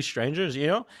fucking complete strangers, you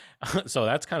know. So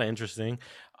that's kind of interesting.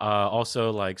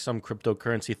 Also like some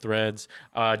cryptocurrency threads,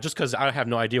 just because I have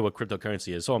no idea what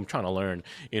cryptocurrency is, so I'm trying to learn,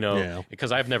 you know. Yeah.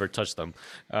 Because I've never touched them.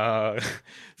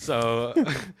 So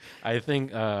I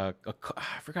think I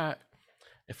forgot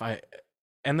if I,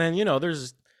 and then you know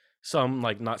there's some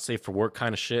like not safe for work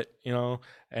kind of shit, you know,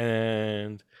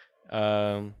 and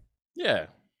yeah,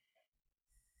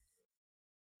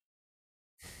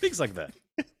 things like that.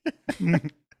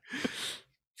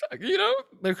 You know,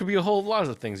 there could be a whole lot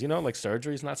of things, you know, like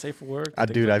surgery's not safe for work.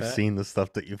 things Dude, like I've that. seen the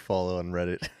stuff that you follow on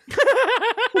Reddit.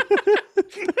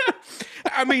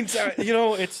 I mean, you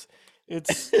know, it's.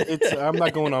 I'm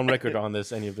not going on record on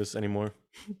any of this anymore.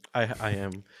 I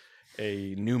am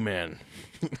a new man.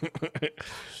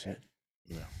 Shit.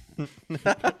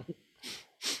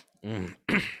 Mm.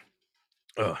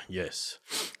 Oh yes.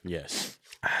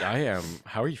 I am.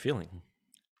 How are you feeling?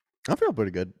 I feel pretty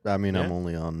good. I mean, I'm Yeah?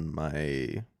 only on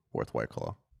my fourth White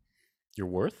Claw. Your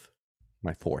worth?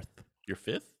 My fourth. Your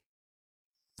fifth?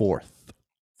 Fourth.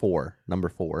 Number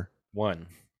 4. One.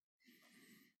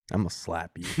 I'm gonna slap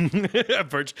you.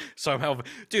 Somehow,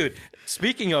 dude.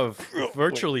 Speaking of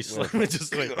virtually, just like,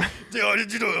 dude,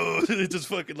 did you know? Just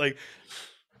fucking like,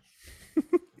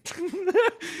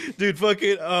 dude,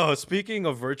 fucking. Oh, speaking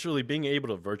of virtually being able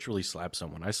to virtually slap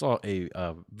someone, I saw a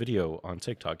video on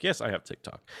TikTok. Yes, I have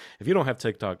TikTok. If you don't have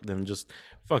TikTok, then just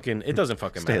fucking. It doesn't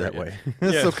fucking Stay matter. that way.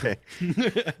 It's okay.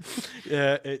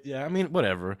 Yeah. I mean,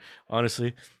 whatever.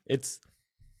 Honestly,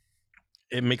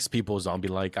 it makes people zombie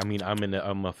like. I mean,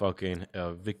 I'm a fucking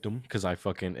victim because I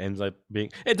fucking ends up being.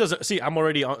 It doesn't. See, I'm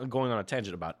already going on a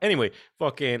tangent about it. Anyway,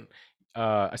 fucking.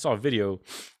 I saw a video,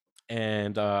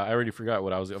 and I already forgot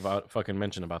what I was about fucking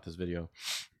mention about this video.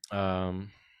 Well,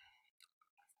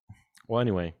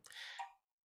 anyway.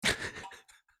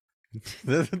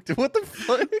 What the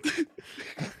fuck?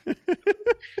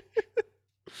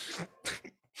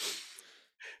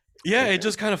 Yeah, it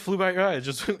just kind of flew by your eye.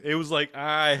 It was like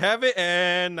I have it,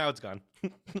 and now it's gone.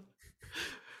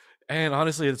 And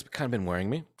honestly, it's kind of been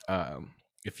wearing me.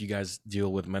 If you guys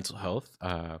deal with mental health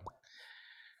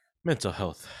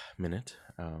minute.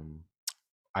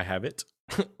 I have it,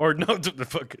 or no? The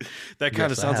fuck, that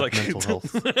kind of Yes, I sounds have like mental health.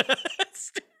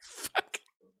 Fuck.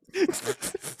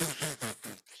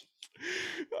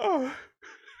 Oh.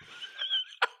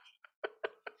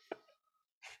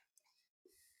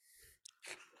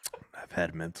 I've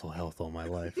had mental health all my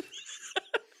life.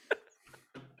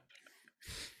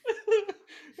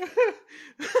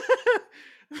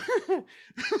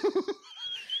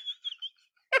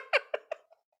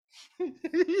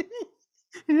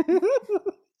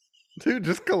 Dude,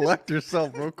 just collect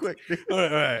yourself real quick. Dude. All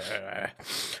right.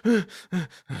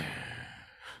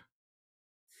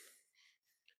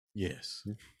 Yes.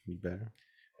 You better.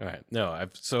 All right. No, I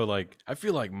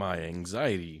feel like my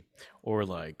anxiety or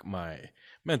like my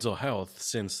mental health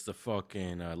since the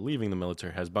fucking leaving the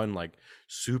military has been like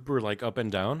super like up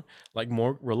and down, like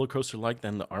more roller coaster like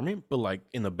than the army, but like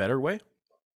in a better way,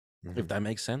 if that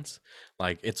makes sense.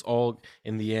 Like it's all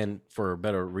in the end for a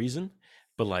better reason,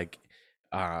 but like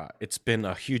it's been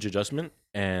a huge adjustment,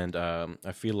 and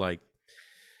I feel like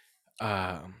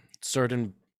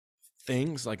certain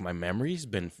like my memory's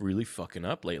been really fucking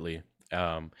up lately.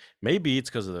 Maybe it's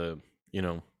because of the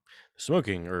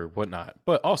smoking or whatnot,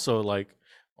 but also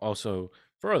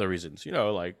for other reasons,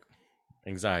 like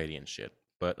anxiety and shit.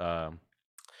 But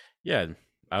yeah,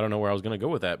 I don't know where I was gonna go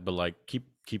with that, but like keep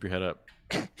your head up.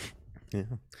 Yeah.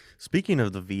 Speaking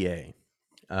of the VA,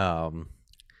 I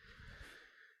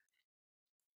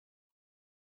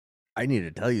need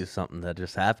to tell you something that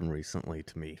just happened recently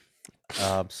to me.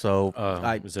 Is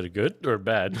it a good or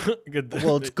bad? Good.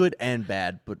 Well, it's good and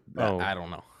bad, but I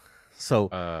don't know. So,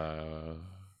 oh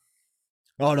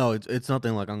no, it's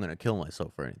nothing like I'm gonna kill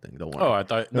myself or anything. Don't worry. Oh, I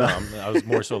thought no. I was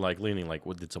more so like leaning like,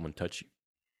 what did someone touch you?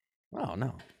 Oh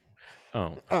no.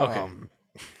 Oh, okay.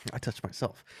 I touched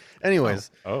myself.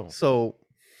 Anyways, so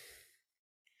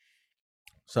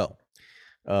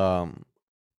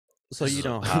you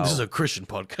know how this is a Christian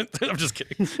podcast. I'm just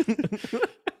kidding.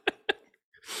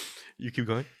 You keep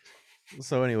going.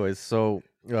 So anyways, you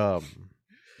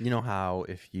know how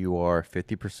if you are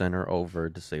 50% or over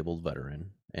disabled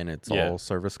veteran and it's all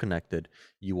service connected,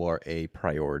 you are a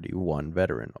priority 1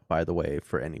 veteran. By the way,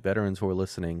 for any veterans who are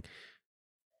listening,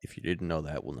 if you didn't know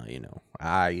that, well, now you know.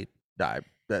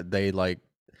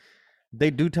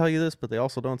 They do tell you this, but they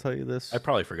also don't tell you this. I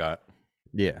probably forgot.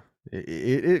 Yeah,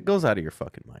 it goes out of your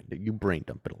fucking mind. You brain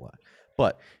dump it a lot.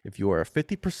 But if you are a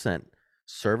 50%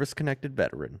 service connected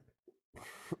veteran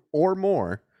or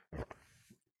more,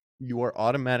 you are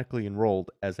automatically enrolled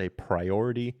as a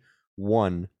priority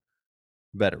 1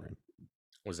 veteran.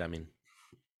 What does that mean?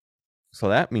 So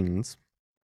that means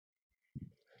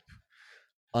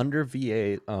under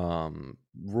VA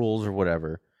rules or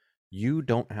whatever, you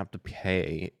don't have to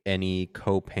pay any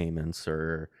co-payments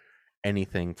or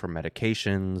anything for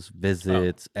medications,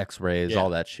 visits, x-rays,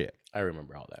 all that shit. I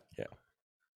remember all that. Yeah.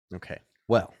 Okay.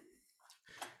 Well,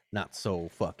 not so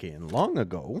fucking long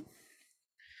ago,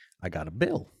 I got a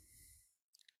bill.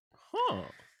 Huh.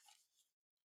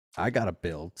 I got a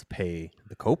bill to pay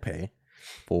the copay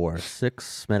for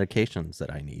 6 medications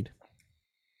that I need.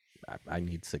 I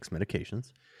need 6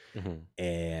 medications. Mm-hmm.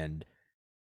 And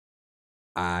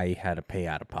I had to pay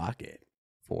out of pocket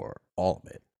for all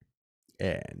of it.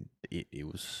 And it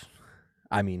was,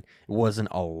 I mean, it wasn't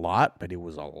a lot, but it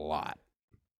was a lot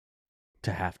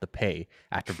to have to pay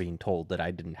after being told that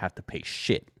I didn't have to pay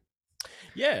shit.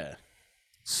 Yeah.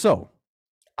 So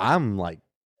I'm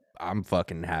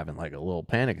fucking having like a little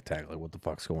panic attack. Like, what the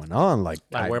fuck's going on? Like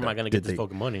where am I going to get this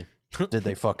fucking money?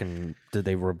 did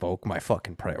they revoke my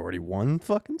fucking priority 1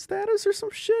 fucking status or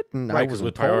some shit? And right, because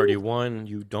with priority 1,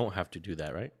 you don't have to do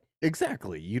that, right?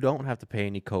 Exactly. You don't have to pay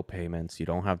any co-payments. You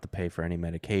don't have to pay for any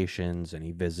medications,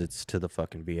 any visits to the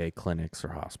fucking VA clinics or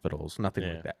hospitals, nothing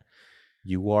like that.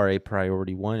 You are a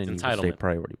priority 1 and you will stay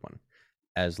priority 1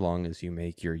 as long as you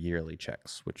make your yearly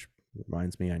checks, which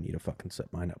reminds me I need to fucking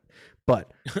set mine up.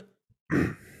 But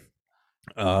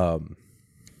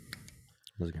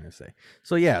what was I gonna say?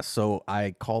 So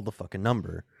I called the fucking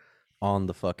number on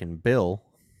the fucking bill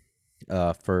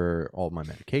for all my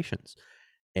medications,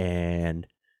 and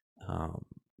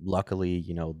luckily,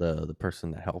 you know, the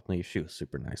person that helped me, she was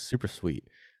super nice, super sweet,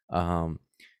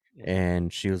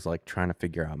 and she was like trying to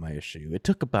figure out my issue. It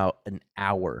took about an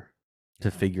hour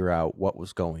to figure out what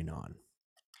was going on,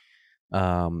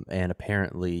 and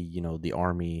apparently, you know, the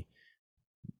Army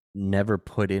never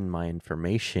put in my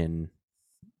information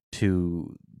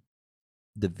to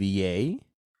the VA.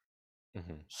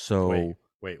 Mm-hmm. So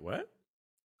wait, what?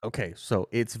 Okay, so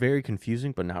it's very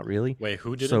confusing, but not really. Wait,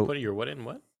 who didn't put your what in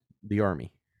what? The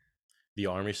Army. The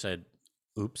Army said,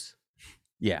 "Oops."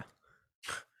 Yeah.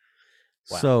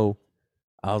 Wow. So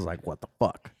I was like, "What the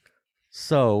fuck?"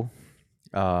 So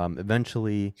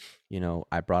eventually, you know,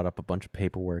 I brought up a bunch of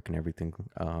paperwork and everything.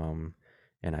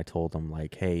 And I told them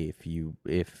like, hey,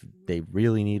 if they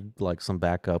really need like some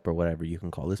backup or whatever, you can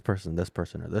call this person, or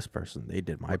this person. They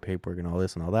did my paperwork and all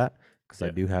this and all that because I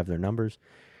do have their numbers.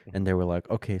 And they were like,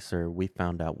 okay, sir, we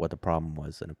found out what the problem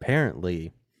was. And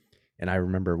apparently, and I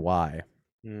remember why.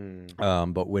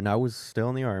 But when I was still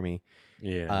in the Army,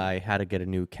 I had to get a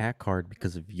new CAT card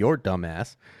because of your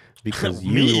dumbass, because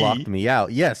you locked me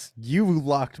out. Yes, you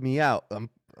locked me out.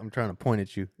 I'm trying to point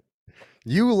at you.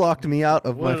 You locked me out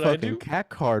of my fucking CAT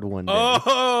card one day.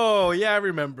 Oh, yeah, I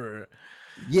remember.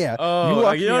 Yeah.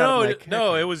 Oh,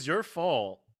 no, it was your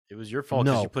fault. It was your fault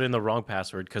because you put in the wrong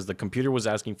password because the computer was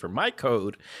asking for my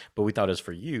code, but we thought it was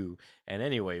for you. And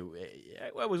anyway,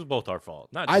 it was both our fault.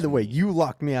 Either way, you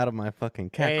locked me out of my fucking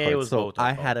CAT card. So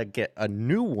I had to get a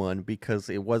new one because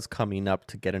it was coming up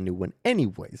to get a new one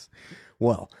anyways.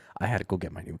 Well, I had to go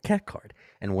get my new CAT card.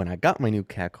 And when I got my new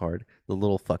CAT card, the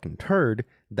little fucking turd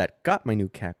that got my new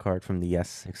CAT card from the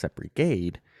Yes Except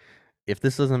Brigade, if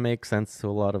this doesn't make sense to a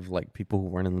lot of like people who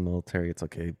weren't in the military, it's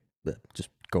okay. Just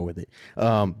go with it.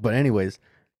 But anyways,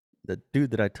 the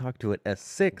dude that I talked to at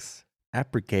S6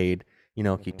 at Brigade,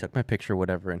 he took my picture,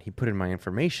 whatever, and he put in my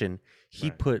information. He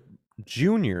Right. put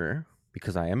junior,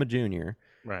 because I am a junior.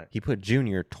 Right. He put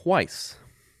junior twice,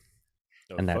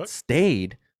 and fuck? that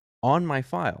stayed on my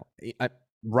file.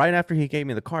 Right after he gave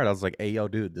me the card, I was like, "Hey, yo,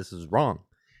 dude, this is wrong."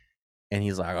 And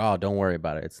he's like, "Oh, don't worry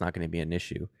about it. It's not going to be an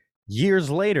issue." Years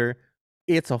later,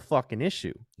 it's a fucking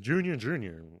issue.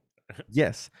 Junior.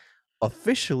 Yes.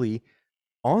 Officially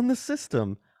on the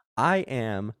system, I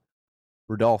am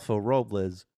Rodolfo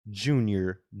Robles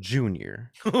Jr.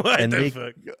 What And the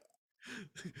fuck?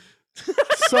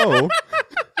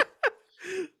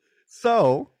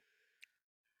 So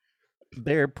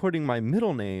they're putting my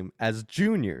middle name as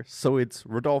Junior, so it's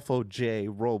Rodolfo J.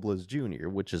 Robles Jr.,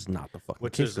 which is not the fucking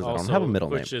case because I don't have a middle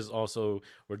name. Which is also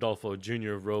Rodolfo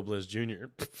Jr. Robles Jr.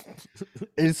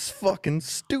 It's fucking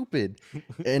stupid.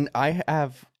 And I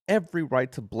have every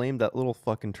right to blame that little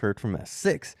fucking turd from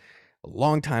S6 a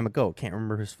long time ago. Can't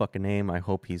remember his fucking name. I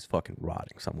hope he's fucking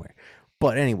rotting somewhere.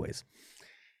 But anyways,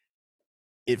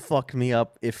 it fucked me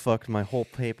up. It fucked my whole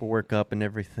paperwork up and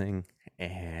everything.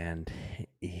 And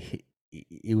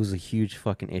it was a huge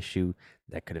fucking issue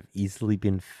that could have easily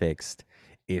been fixed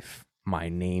if my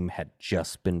name had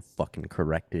just been fucking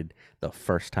corrected the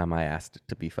first time I asked it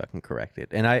to be fucking corrected.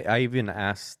 And I even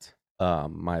asked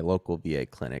my local VA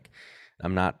clinic.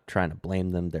 I'm not trying to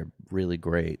blame them. They're really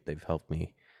great. They've helped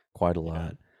me quite a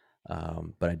lot.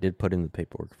 But I did put in the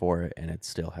paperwork for it, and it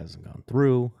still hasn't gone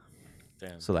through.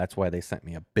 Damn. So that's why they sent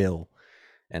me a bill.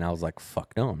 And I was like,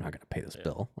 fuck no, I'm not going to pay this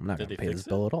bill. I'm not going to pay this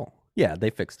bill at all. Yeah, they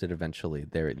fixed it eventually.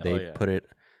 They put it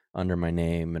under my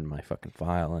name and my fucking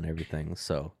file and everything.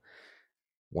 So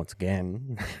once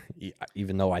again,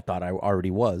 even though I thought I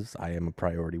already was, I am a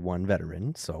priority 1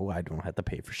 veteran, so I don't have to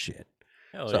pay for shit.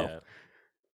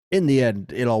 In the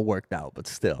end, it all worked out, but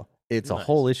still, it's a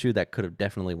whole issue that could have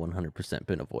definitely 100%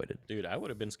 been avoided. Dude, I would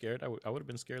have been scared. I would have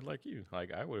been scared like you.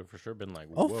 Like, I would have for sure been like,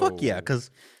 oh, fuck yeah,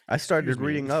 because I started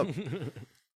reading up.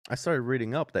 I started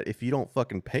reading up that if you don't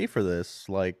fucking pay for this,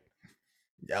 like,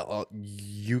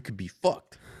 you could be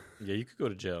fucked. Yeah, you could go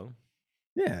to jail.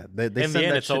 Yeah, they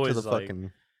send that shit to the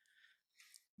fucking.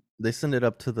 They send it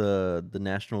up to the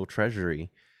National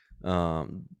Treasury,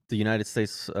 the United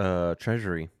States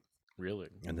Treasury. Really?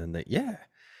 And then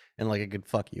and like it could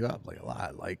fuck you up like a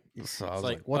lot. Like, so I was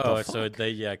like, what the fuck? So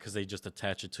because they just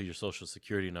attach it to your social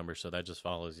security number, so that just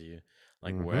follows you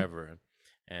like wherever.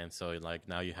 And so, like,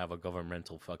 now you have a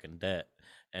governmental fucking debt.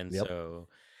 And so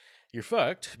you're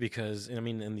fucked because, I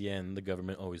mean, in the end, the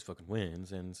government always fucking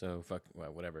wins. And so,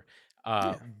 whatever.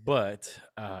 But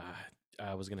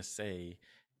I was going to say,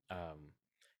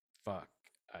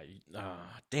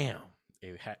 damn.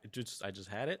 I just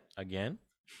had it again.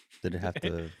 Did it have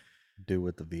to do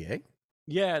with the VA?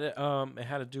 Yeah, it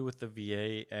had to do with the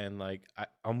VA. And, like, I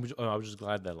was just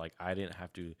glad that, like, I didn't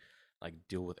have to like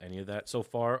deal with any of that so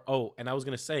far. Oh, and I was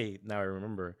gonna say, now I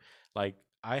remember, like,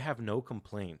 I have no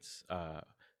complaints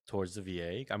towards the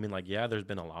VA. I mean, like, yeah, there's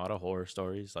been a lot of horror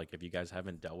stories. Like, if you guys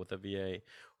haven't dealt with a VA,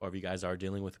 or if you guys are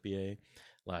dealing with VA,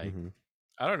 like,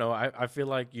 I don't know. I feel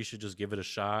like you should just give it a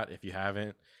shot if you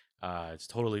haven't. It's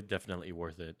definitely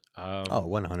worth it.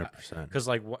 100%. Because,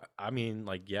 like, I mean,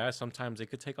 like, yeah, sometimes it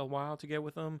could take a while to get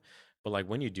with them, but like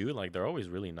when you do, like, they're always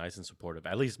really nice and supportive.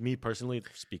 At least me personally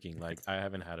speaking, like, I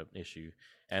haven't had an issue,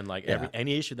 and like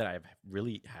any issue that I've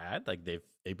really had, like they've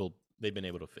been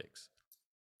able to fix.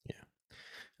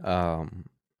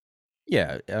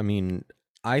 Yeah. I mean,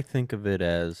 I think of it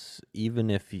as,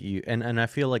 even if you and I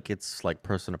feel like it's like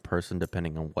person to person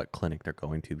depending on what clinic they're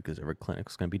going to, because every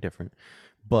clinic's going to be different.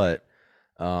 But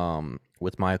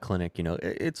with my clinic,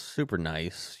 it's super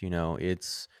nice.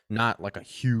 It's not like a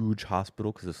huge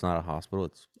hospital because it's not a hospital;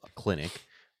 it's a clinic,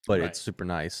 but it's super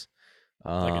nice.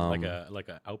 Like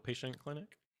a outpatient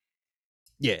clinic.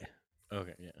 Yeah.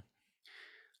 Okay. Yeah.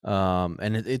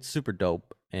 And it's super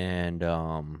dope, and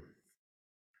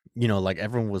like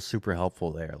everyone was super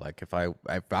helpful there. Like if I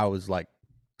was like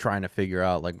trying to figure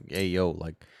out, like, hey, yo,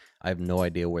 like I have no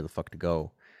idea where the fuck to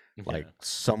go. Like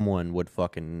someone would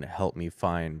fucking help me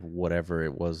find whatever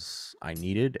it was I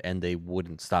needed, and they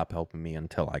wouldn't stop helping me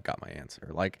until I got my answer.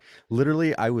 Like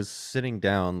literally, I was sitting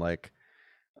down, like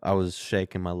I was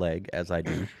shaking my leg as I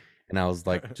do, and I was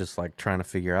like just like trying to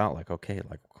figure out, like, okay,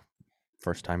 like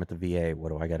first time at the VA, what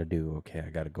do I got to do? Okay, I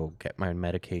got to go get my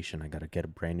medication. I got to get a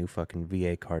brand new fucking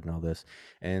VA card and all this.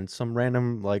 And some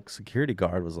random like security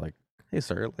guard was like, "Hey,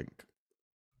 sir, like,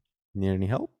 need any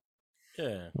help?"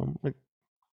 Yeah. I'm like,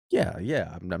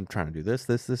 yeah. I'm trying to do this.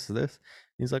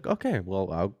 He's like, okay,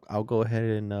 well, I'll go ahead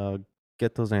and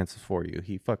get those answers for you."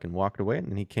 He fucking walked away, and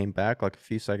then he came back like a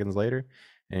few seconds later,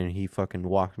 and he fucking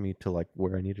walked me to like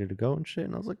where I needed to go and shit.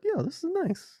 And I was like, "Yo, this is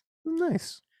nice. This is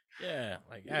nice. Yeah,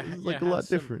 like This is yeah, like a lot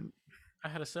different." I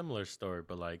had a similar story,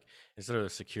 but like instead of a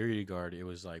security guard, it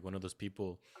was like one of those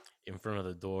people in front of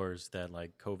the doors that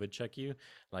like COVID check you,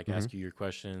 like Hmm. ask you your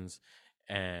questions,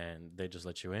 and they just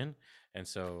let you in. And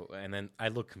so, and then I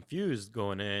look confused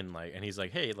going in, like, and he's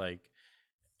like, "Hey, like,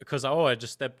 because I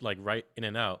just stepped like right in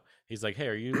and out." He's like, "Hey,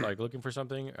 are you like looking for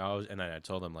something?" And I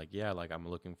told him like, "Yeah, like I'm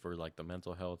looking for like the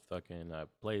mental health fucking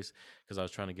place because I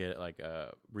was trying to get like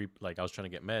like I was trying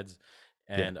to get meds."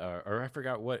 Yeah. And or I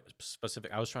forgot what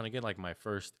specific I was trying to get like my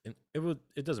first.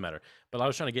 It doesn't matter, but I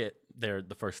was trying to get there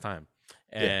the first time,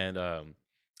 Yeah. and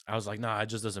I was like, "Nah, it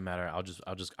just doesn't matter.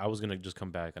 I was gonna just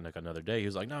come back on like another day." He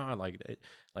was like, "No,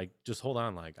 like just hold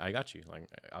on, like I got you. Like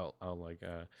I'll like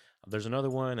there's another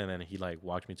one." And then he like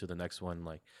walked me to the next one,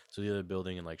 like to the other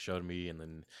building, and like showed me. And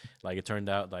then like it turned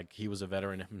out like he was a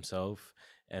veteran himself,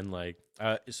 and like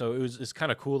so it's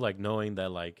kind of cool like knowing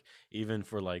that like even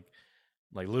for like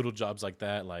little jobs like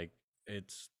that, like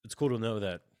it's cool to know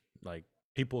that like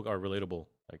people are relatable.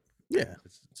 Like Yeah.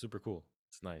 it's super cool.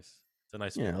 It's nice. It's a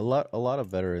nice Yeah, feeling. a lot of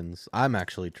veterans. I'm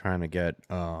actually trying to get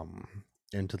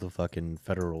into the fucking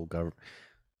federal government.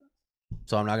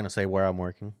 So I'm not gonna say where I'm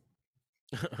working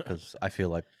because I feel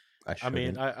like I I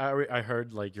mean, shouldn't. I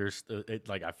heard like it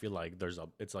like I feel like there's a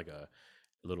it's like a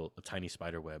tiny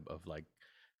spider web of like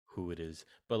who it is,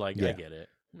 but like I Yeah, get it.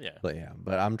 Yeah,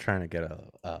 but I'm trying to get a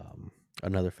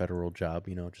another federal job.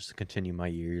 Just to continue my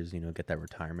years. Get that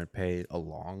retirement pay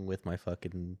along with my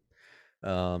fucking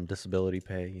disability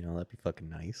pay. That'd be fucking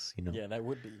nice. yeah, that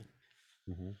would be.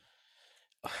 Hmm.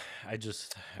 I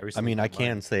I recently mean, I put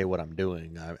can mine. say what I'm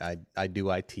doing. I do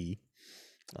IT.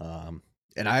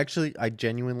 And I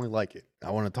genuinely like it.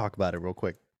 I want to talk about it real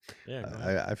quick. Yeah, go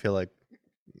ahead. I feel like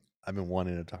I've been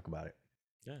wanting to talk about it.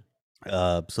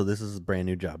 Yeah. So this is a brand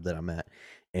new job that I'm at,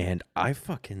 and I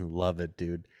fucking love it,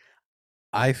 dude.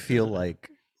 I feel like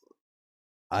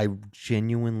I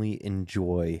genuinely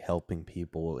enjoy helping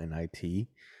people in IT,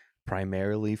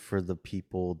 primarily for the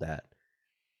people that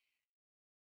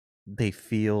they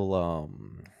feel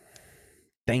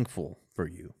thankful for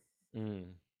you.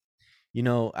 Mm.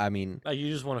 I mean, Like you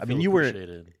just want to feel you were,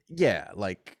 appreciated. yeah,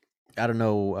 like I don't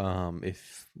know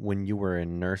if when you were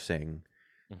in nursing,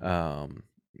 Hmm.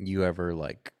 you ever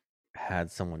like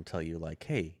had someone tell you like,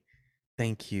 "Hey,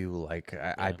 thank you, like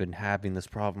Yeah, I've been having this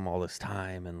problem all this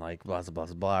time," and like blah blah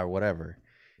blah blah or whatever,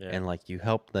 yeah, and like you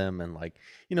help them and like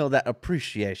that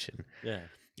appreciation, yeah.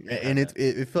 I and had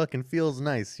that. it fucking feels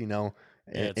nice, Yeah,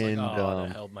 it's like, and oh,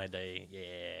 that helped my day.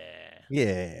 Yeah.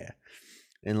 yeah,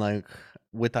 and like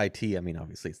with IT, I mean,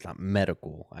 obviously it's not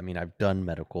medical. I mean, I've done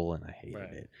medical and I hated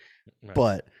Right. it. Right.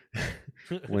 But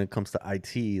when it comes to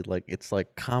IT, like it's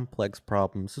like complex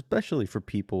problems, especially for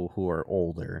people who are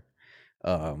older,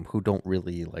 who don't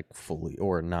really like fully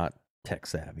or not tech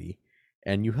savvy.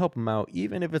 And you help them out,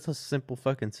 even if it's a simple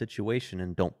fucking situation,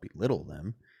 and don't belittle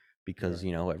them because,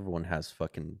 Right. everyone has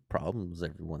fucking problems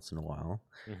every once in a while.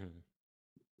 Hmm.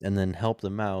 And then help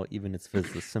them out, even if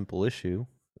it's a simple issue.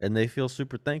 And they feel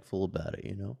super thankful about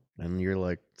it. And you're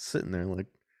like sitting there like,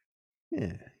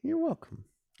 yeah, you're welcome.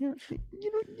 Yeah.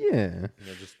 Yeah,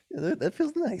 just Yeah, that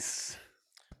feels nice.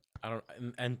 I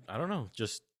don't and I don't know,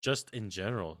 just in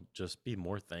general, just be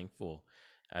more thankful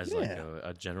as like Yeah.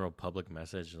 a general public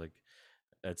message. Like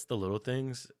it's the little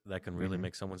things that can really Hmm.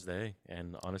 make someone's day.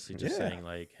 And honestly, just Yeah. saying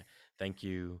like thank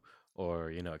you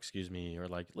or excuse me or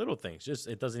like little things. Just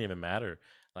it doesn't even matter.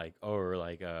 Like or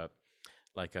like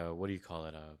what do you call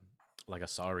it? Like a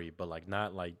sorry, but like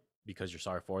not like because you're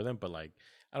sorry for them, but like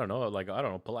I don't know, like I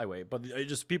don't know, polite way. But it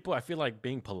just people, I feel like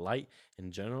being polite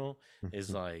in general is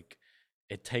Mhm. like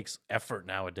it takes effort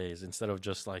nowadays instead of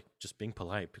just being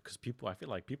polite because people I feel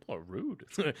like people are rude.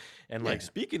 And like Yeah.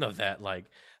 speaking of that, like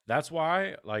that's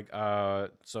why like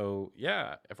so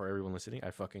yeah, for everyone listening,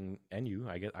 I fucking and you,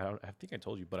 I think I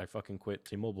told you, but I fucking quit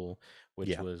T-Mobile, which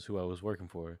Yeah. was who I was working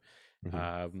for.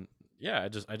 Hmm. Yeah, I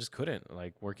just couldn't.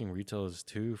 Like working retail is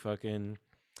too fucking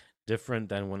different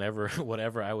than whenever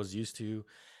whatever I was used to.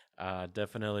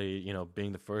 Definitely,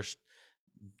 being the first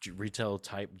retail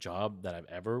type job that I've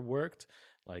ever worked.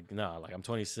 Like, nah, like I'm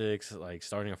 26, like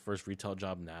starting a first retail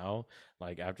job now,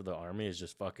 like after the army is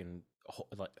just fucking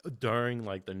like during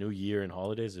like the new year and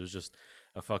holidays, it was just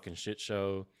a fucking shit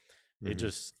show. It Hmm.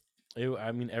 just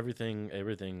I mean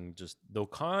everything just the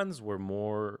cons were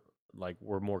more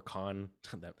con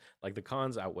that like the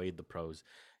cons outweighed the pros.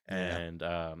 Yeah. And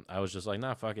I was just like,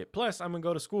 nah, fuck it. Plus I'm gonna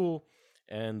go to school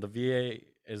and the VA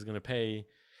is gonna pay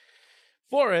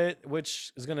for it,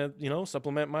 which is gonna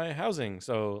supplement my housing.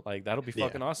 So like that'll be Yeah.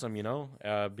 fucking awesome.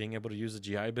 Being able to use the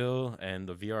GI Bill and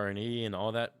the VRNE and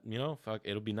all that. Fuck,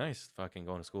 it'll be nice. Fucking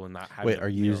going to school and not having. Wait, are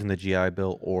you using the GI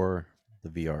Bill or the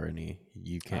VRNE?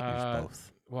 You can't use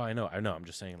both. Well, I know. I'm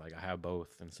just saying, like, I have both,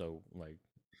 and so like,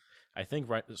 I think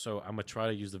So I'm gonna try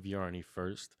to use the VRNE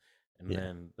first, and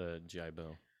then the GI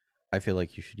Bill. I feel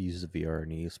like you should use the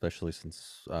VRNE, especially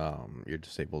since you're a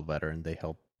disabled veteran. They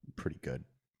help pretty good.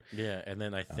 Yeah, and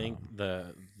then I think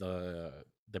the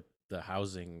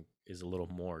housing is a little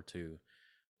more too,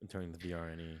 in terms of the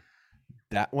VRNE.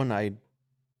 That one I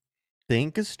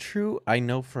think is true. I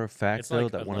know for a fact though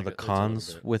that one of the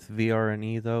cons with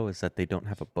VRNE though is that they don't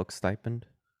have a book stipend.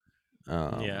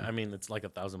 Yeah, I mean it's like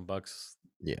 $1,000.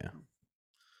 Yeah,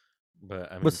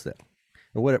 but I mean, but still,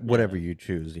 whatever you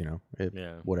choose,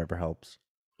 whatever helps.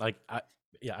 Like I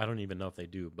don't even know if they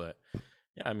do, but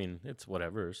yeah, I mean it's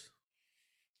whatever's.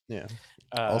 Yeah.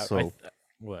 Also,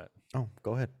 what? Oh,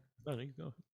 go ahead. No, you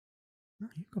go. No,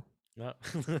 you go. No,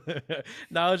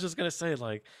 no. I was just gonna say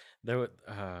like there was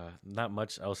not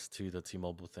much else to the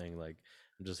T-Mobile thing. Like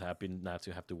I'm just happy not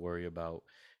to have to worry about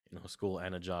school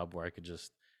and a job where I could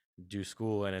just do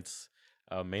school, and it's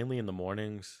mainly in the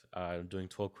mornings. I'm doing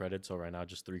 12 credits, so right now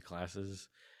just 3 classes.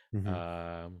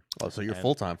 Mm-hmm. So you're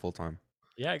full time.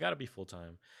 Yeah, I gotta be full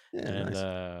time. Yeah, and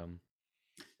nice.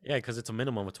 Yeah, because it's a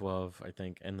minimum of 12, I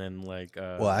think, and then like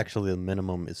well, actually, the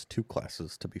minimum is 2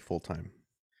 classes to be full time.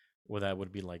 Well, that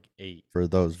would be like 8 for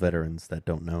those veterans that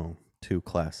don't know. 2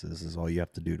 classes is all you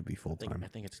have to do to be full time. I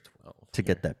think it's 12 to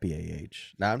get that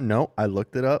BAH. Now, no, I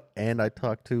looked it up and I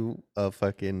talked to a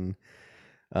fucking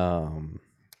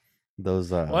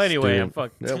those well, anyway, I'm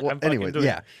fucking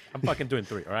doing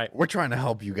 3. All right, we're trying to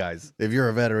help you guys. If you're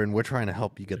a veteran, we're trying to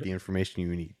help you get the information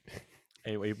you need.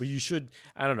 Anyway, but you should,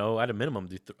 I don't know, at a minimum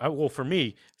do well, for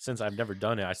me, since I've never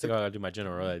done it, I still gotta do my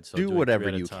general ed. So do whatever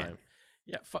you can.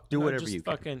 Yeah, do whatever you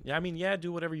can. Yeah, I mean, yeah,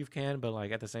 do whatever you can, but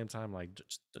like at the same time, like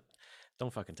just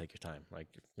don't fucking take your time. Like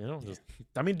just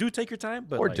I mean, do take your time,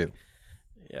 but do.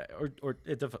 Yeah,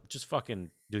 just fucking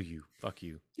do you. Fuck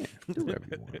you. Yeah, do whatever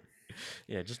you want.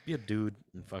 Yeah, just be a dude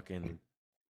and fucking,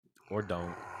 or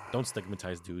don't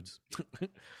stigmatize dudes.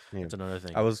 That's another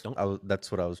thing.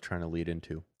 That's what I was trying to lead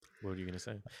into. What were you gonna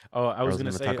say? Oh, I was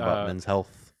gonna say talk about men's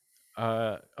health.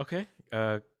 Okay.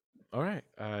 All right.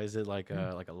 Is it like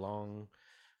a long,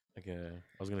 I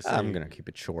was gonna say. I'm gonna keep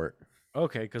it short.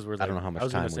 Okay, because we're. Like, I don't know how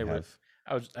much time we have.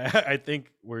 I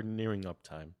think we're nearing up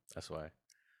time. That's why.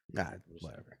 Nah,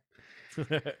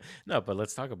 whatever. No, but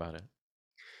let's talk about it.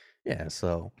 Yeah.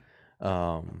 So,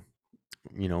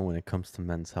 when it comes to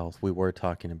men's health, we were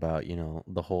talking about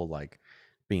the whole like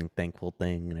being thankful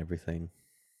thing and everything.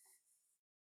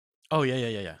 Oh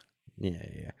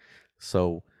yeah.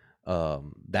 So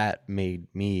that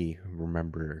made me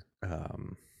remember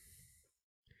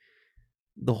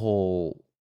the whole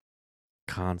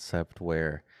concept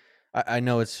where I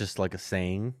know it's just like a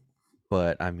saying,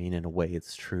 but I mean in a way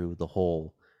it's true. The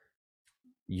whole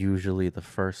usually the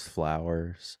first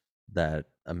flowers that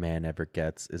a man ever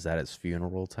gets is at his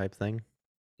funeral type thing.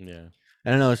 Yeah.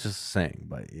 I know it's just a saying,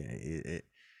 but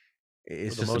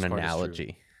it's just an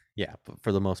analogy. Yeah, but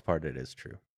for the most part, it is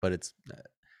true. But it's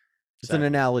an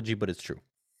analogy, but it's true,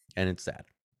 and it's sad.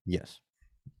 Yes,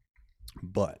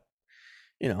 but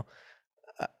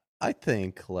I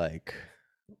think like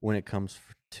when it comes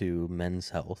to men's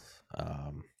health,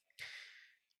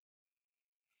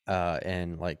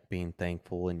 and like being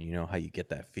thankful, and how you get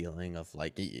that feeling of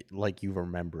like you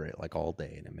remember it like all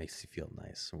day, and it makes you feel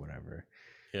nice or whatever.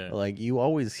 Yeah, like you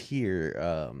always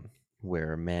hear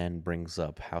where a man brings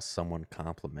up how someone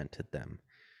complimented them,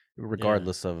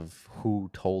 regardless of who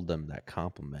told them that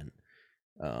compliment.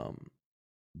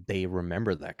 They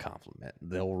remember that compliment.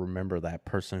 They'll remember that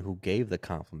person who gave the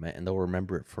compliment, and they'll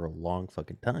remember it for a long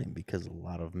fucking time, because a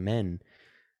lot of men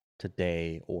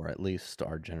today, or at least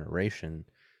our generation,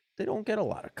 they don't get a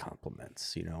lot of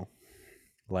compliments,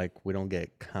 like we don't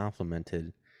get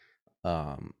complimented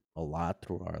a lot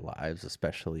through our lives,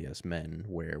 especially as men,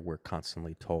 where we're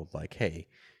constantly told like, hey,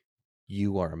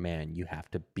 you are a man, you have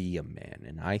to be a man.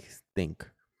 And I think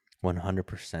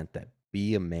 100% that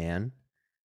be a man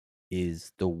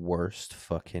is the worst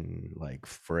fucking like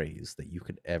phrase that you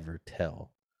could ever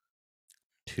tell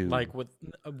to, like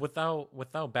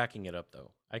without backing it up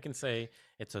though. I can say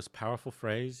it's a powerful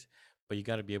phrase, but you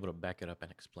got to be able to back it up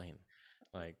and explain.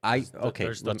 Like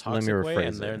there's the toxic let me rephrase way,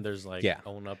 and then there's like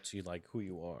own up to like who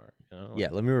you are.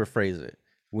 Let me rephrase it.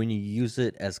 When you use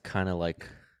it as kind of like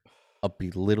a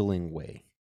belittling way,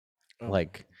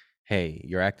 like, hey,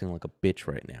 you're acting like a bitch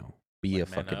right now. Be like a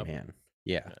fucking man.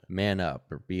 Yeah, Yeah. man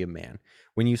up or be a man.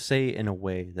 When you say it in a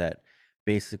way that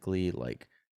basically like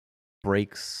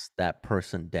breaks that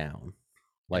person down, In a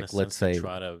like let's sense, to say,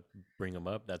 try to bring them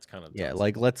up, that's kind of yeah, toxic.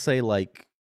 like let's say like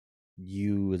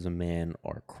you as a man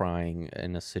are crying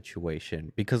in a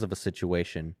situation because of a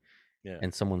situation, Yeah.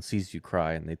 and someone sees you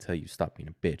cry and they tell you stop being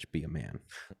a bitch, be a man.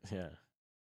 Yeah.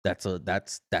 That's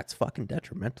fucking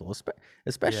detrimental, Yeah,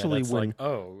 especially that's like, when,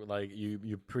 oh, like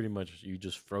you pretty much you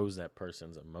just froze that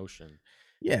person's emotion and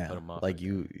put yeah, them off like like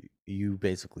that. you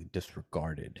basically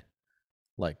disregarded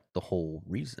like the whole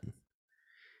reason.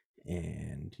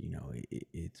 And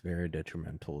it's very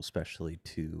detrimental, especially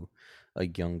to a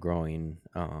young growing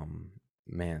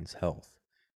man's health.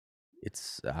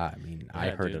 I mean, I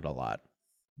Yeah, heard dude. it a lot.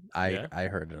 I Yeah. I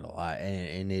heard it a lot,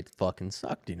 and it fucking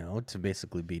sucked, to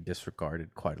basically be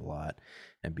disregarded quite a lot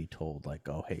and be told like,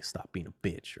 oh, hey, stop being a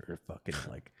bitch, or fucking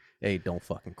like, hey, don't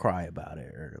fucking cry about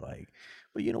it, or like,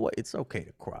 but you know what? It's okay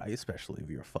to cry, especially if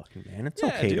you're a fucking man. It's Yeah,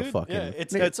 okay to dude. Yeah, fucking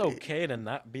it's okay to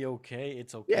not be okay.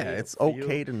 It's yeah, okay to it's feel.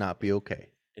 okay to not be okay.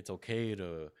 It's okay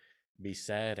to be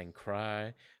sad and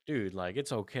cry. Dude, like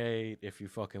it's okay if you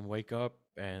fucking wake up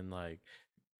and like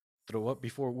throw up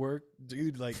before work,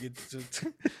 dude. Like it's just,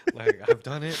 like I've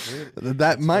done it, dude.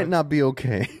 That It's might fuck. not be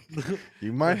okay.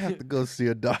 You might have to go see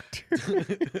a doctor.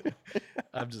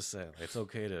 I'm just saying, like, it's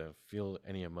okay to feel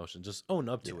any emotion. Just own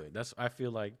up Yeah. to it. That's I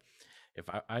feel like if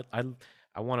I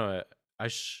want to I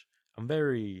sh I'm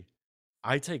very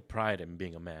I take pride in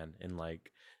being a man and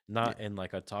like Yeah. not in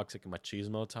like a toxic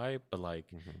machismo type, but like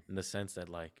Mhm. in the sense that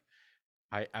like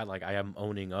I am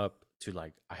owning up to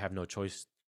like I have no choice.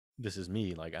 This is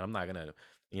me. Like I'm not gonna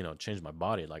change my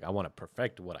body. Like I want to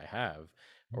perfect what I have,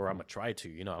 or I'm Mhm. gonna try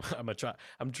to.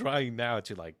 I'm trying now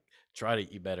to like try to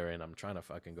eat better, and I'm trying to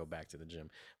fucking go back to the gym.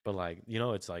 But like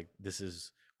it's like this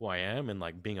is who I am, and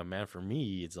like being a man for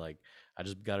me, it's like I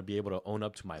just got to be able to own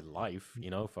up to my life.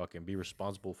 Fucking be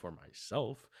responsible for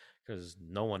myself because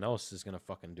no one else is gonna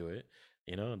fucking do it.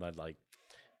 That like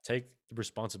take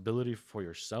responsibility for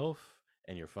yourself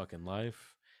and your fucking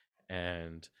life.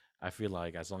 And I feel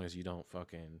like as long as you don't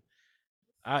fucking,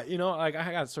 like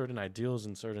I got certain ideals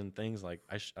and certain things. Like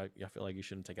I feel like you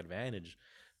shouldn't take advantage,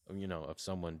 of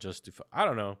someone just to. I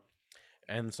don't know.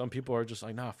 And some people are just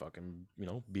like, nah, fucking,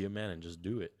 be a man and just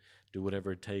do it. Do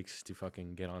whatever it takes to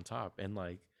fucking get on top. And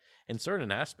like, in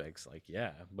certain aspects, like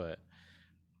yeah, but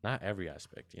not every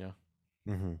aspect.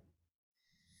 Mhm.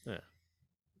 Yeah,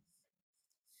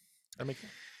 that makes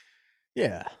sense.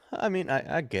 Yeah. I mean,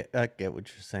 I get what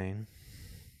you're saying.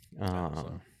 Yeah, so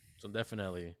Um, so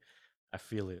definitely I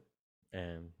feel it.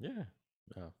 And yeah,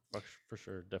 for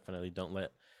sure. Definitely don't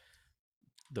let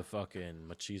the fucking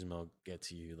machismo get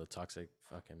to you, the toxic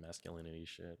fucking masculinity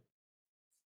shit.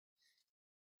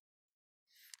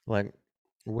 like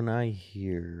when I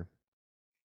hear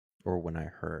or when I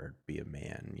heard be a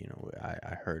man,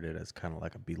 I heard it as kind of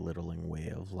like a belittling way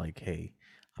of like, hey,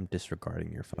 I'm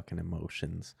disregarding your fucking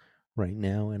emotions right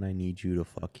now, and I need you to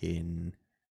fucking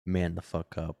man the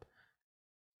fuck up,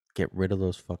 get rid of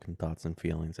those fucking thoughts and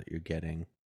feelings that you're getting,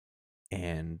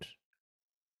 and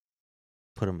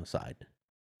put them aside.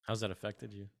 How's that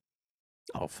affected you?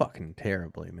 Oh, fucking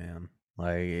terribly, man.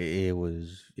 Like it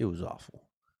was awful.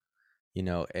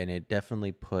 And it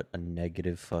definitely put a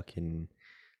negative fucking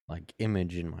like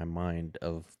image in my mind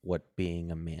of what being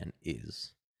a man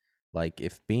is. Like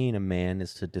if being a man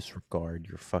is to disregard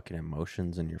your fucking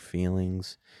emotions and your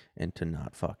feelings and to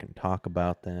not fucking talk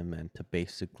about them and to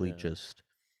basically Yeah. just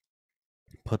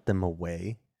put them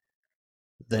away,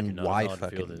 Like you're then not why allowed to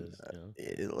feel fucking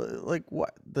this. like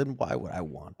what then why would I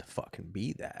want to fucking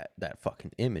be that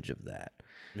fucking image of that?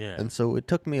 Yeah. And so it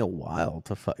took me a while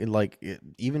to like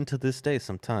even to this day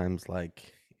sometimes,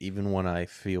 like even when I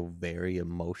feel very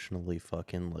emotionally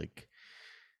fucking like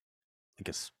I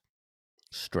guess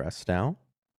stressed out,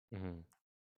 Hmm.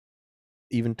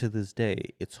 even to this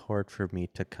day it's hard for me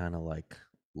to kind of like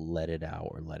let it out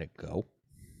or let it go,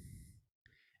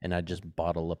 and I just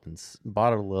bottle it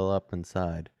up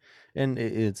inside. And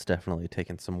it's definitely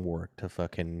taken some work to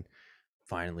fucking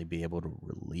finally be able to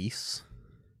release.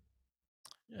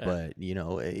 Yeah. But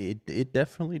it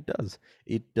definitely does.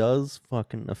 It does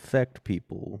fucking affect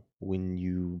people when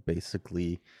you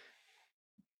basically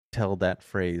tell that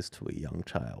phrase to a young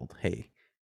child. Hey,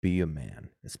 be a man,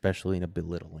 especially in a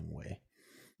belittling way.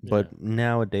 Yeah. But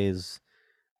nowadays,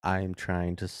 I'm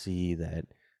trying to see that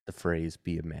the phrase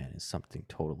be a man is something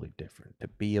totally different. To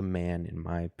be a man, in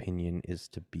my opinion, is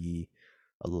to be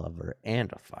a lover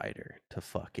and a fighter. To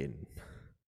fucking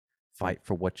fight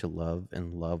for what you love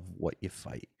and love what you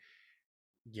fight.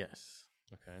 Yes.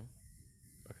 Okay.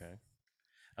 Okay.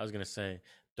 I was gonna say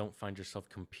don't find yourself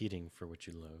competing for what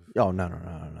you love. Oh no.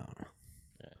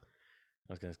 Yeah,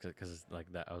 I was gonna because it's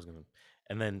like that. I was gonna,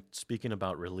 and then speaking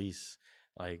about release,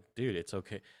 like, dude, it's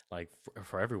okay. Like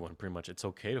for everyone, pretty much, it's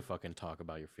okay to fucking talk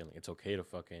about your feeling. It's okay to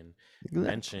fucking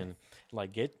mention,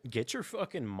 like, get your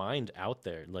fucking mind out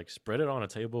there. Like, spread it on a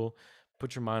table,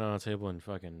 put your mind on a table, and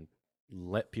fucking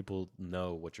let people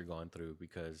know what you're going through.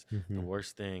 Because the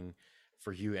worst thing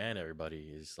for you and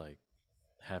everybody is like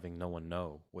having no one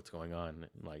know what's going on,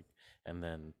 like, and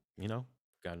then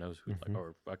God knows who, like,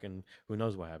 or fucking who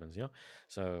knows what happens,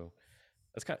 So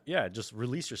that's kind of, yeah, just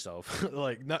release yourself.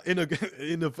 Like, not in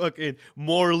a fucking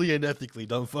morally and ethically.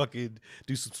 Don't fucking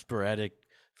do some sporadic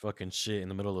fucking shit in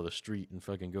the middle of the street and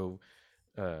fucking go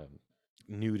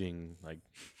nuding, like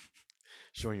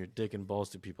showing your dick and balls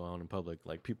to people out in public.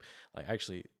 Like, people, like,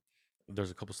 actually, there's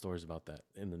a couple stories about that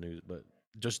in the news, but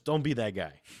just don't be that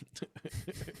guy.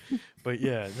 But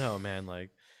yeah, no, man, like,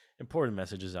 important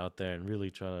messages out there, and really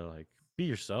try to, like, be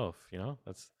yourself.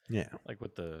 That's like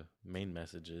what the main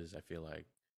message is. I feel like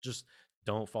just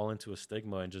don't fall into a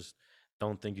stigma, and just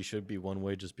don't think you should be one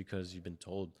way just because you've been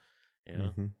told.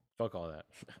 Fuck all that.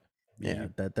 Yeah,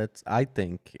 that's, I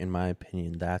think, in my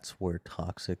opinion, that's where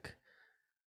toxic,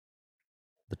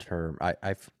 the term,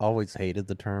 I've always hated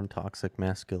the term toxic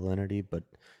masculinity, but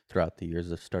throughout the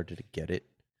years I've started to get it.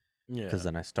 Yeah, Because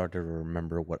then I started to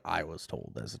remember what I was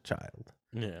told as a child.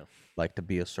 yeah, Like, to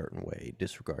be a certain way,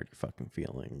 disregard your fucking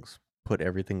feelings, put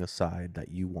everything aside that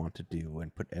you want to do,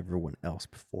 and put everyone else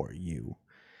before you,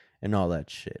 and all that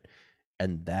shit.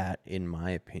 And that, in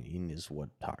my opinion, is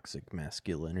what toxic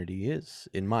masculinity is.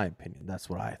 In my opinion, that's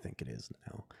what I think it is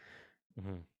now.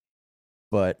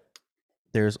 But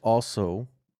there's also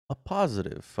a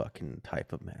positive fucking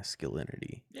type of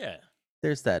masculinity. yeah.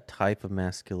 There's that type of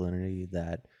masculinity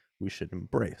that we should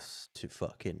embrace, to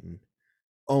fucking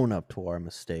own up to our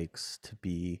mistakes, to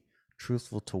be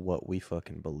truthful to what we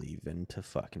fucking believe in, to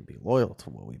fucking be loyal to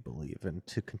what we believe in,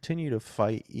 to continue to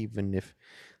fight even if,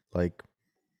 like,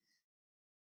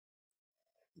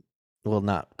 well,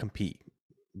 not compete,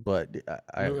 but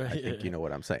I think you know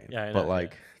what I'm saying. Yeah, I know, but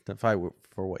like, to fight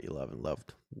for what you love and love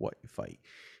what you fight,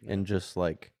 and just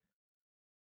like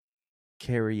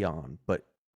carry on. But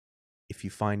if you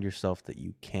find yourself that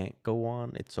you can't go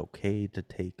on, it's okay to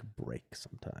take a break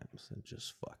sometimes and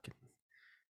just fucking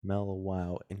mellow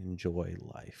out and enjoy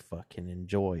life. Fucking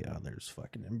enjoy others.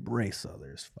 Fucking embrace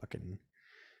others. Fucking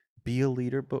be a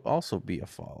leader, but also be a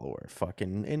follower.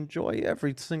 Fucking enjoy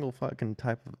every single fucking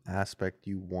type of aspect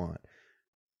you want.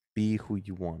 Be who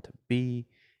you want to be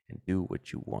and do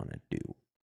what you want to do.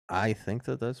 I think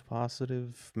that that's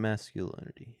positive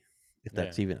masculinity, if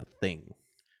that's even a thing.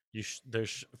 If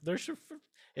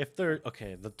there,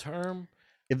 okay, the term,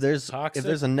 if there's toxic, if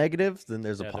there's a negative, then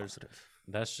there's a positive.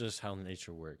 That's just how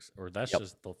nature works, or that's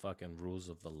just the fucking rules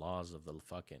of the laws of the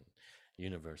fucking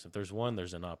universe. If there's one,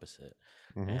 there's an opposite.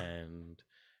 And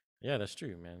yeah, that's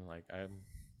true, man. Like,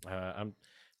 I'm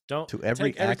don't to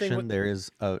every action there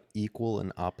is a equal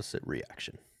and opposite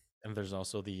reaction, and there's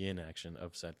also the inaction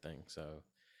of said thing. So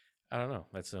I don't know.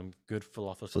 That's some good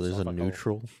philosophy. So there's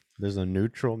a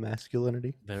neutral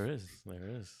masculinity. There is.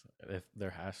 If there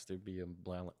has to be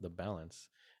the balance.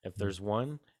 If there's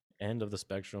one end of the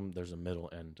spectrum, there's a middle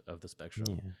end of the spectrum.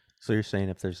 Yeah. So you're saying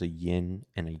if there's a yin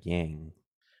and a yang,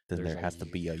 then there has to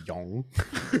be a yang.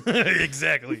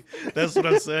 Exactly. That's what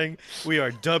I'm saying. We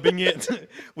are dubbing it.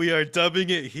 We are dubbing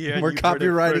it here. We're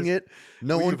copywriting it.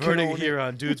 No one can heard own it here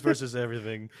on Dudes versus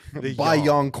Everything. Buy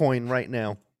yang coin right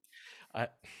now.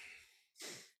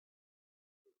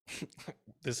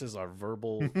 This is our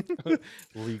verbal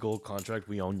legal contract.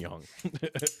 We own Young.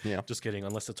 Yeah. Just kidding.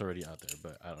 Unless it's already out there,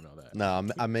 but I don't know that. No,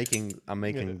 I'm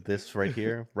making this right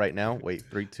here, right now. Wait,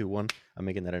 3, 2, 1. I'm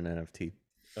making that an NFT.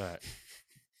 All right.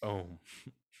 Oh.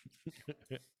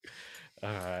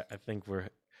 I think we're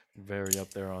very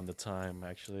up there on the time.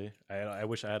 Actually, I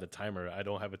wish I had a timer. I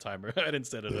don't have a timer. I didn't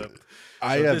set it up.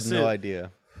 I have no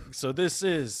idea. So this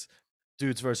is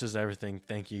Dudes versus Everything.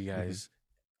 Thank you guys.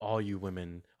 All you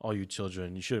women, all you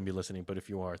children, you shouldn't be listening, but if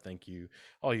you are, thank you.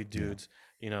 All you dudes,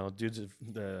 dudes,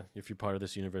 if you're part of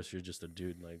this universe, you're just a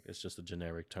dude. Like, it's just a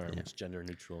generic term. It's gender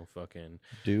neutral. Fucking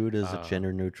dude is a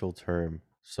gender neutral term.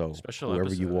 So whoever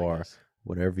episode, you are,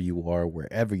 whatever you are,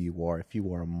 wherever you are, if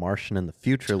you are a Martian in the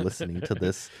future listening to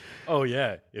this. Oh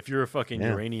yeah, if you're a fucking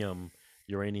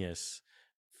Uranus,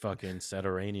 fucking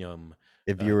Saturnanium.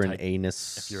 If you're an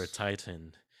anus. If you're a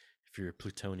Titan. If you're a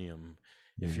plutonium.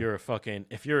 If you're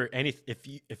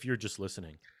if you're just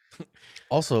listening.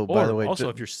 Also, by the way,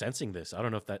 if you're sensing this, I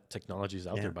don't know if that technology is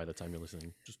out there by the time you're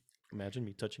listening. Just imagine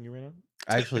me touching you right now.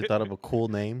 I actually thought of a cool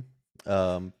name.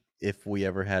 if we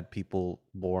ever had people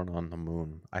born on the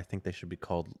moon, I think they should be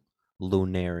called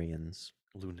lunarians.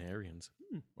 Lunarians.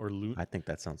 Or I think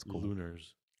that sounds cool.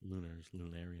 lunars,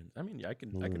 lunarians. I mean, yeah,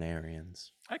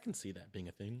 Lunarians. I can see that being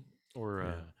a thing. Or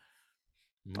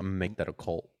I'm gonna make that a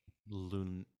cult.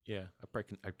 Yeah, I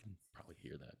can probably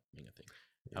hear that being a thing.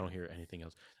 Yeah. I don't hear anything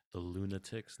else. The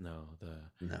lunatics, no.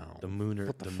 The mooner,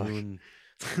 what the the fuck? moon,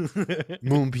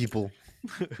 Moon people.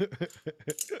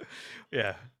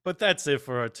 Yeah, but that's it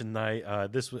for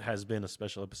tonight. This has been a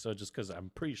special episode just because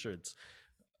I'm pretty sure it's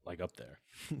like up there.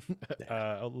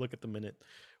 I'll look at the minute,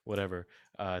 whatever.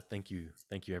 Thank you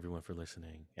everyone for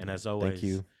listening, and as always, Thank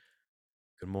you.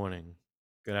 Good morning,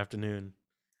 good afternoon,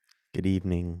 good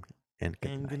evening, and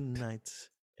good night.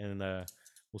 And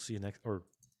we'll see you next, or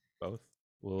both.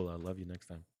 We'll love you next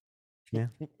time. Yeah.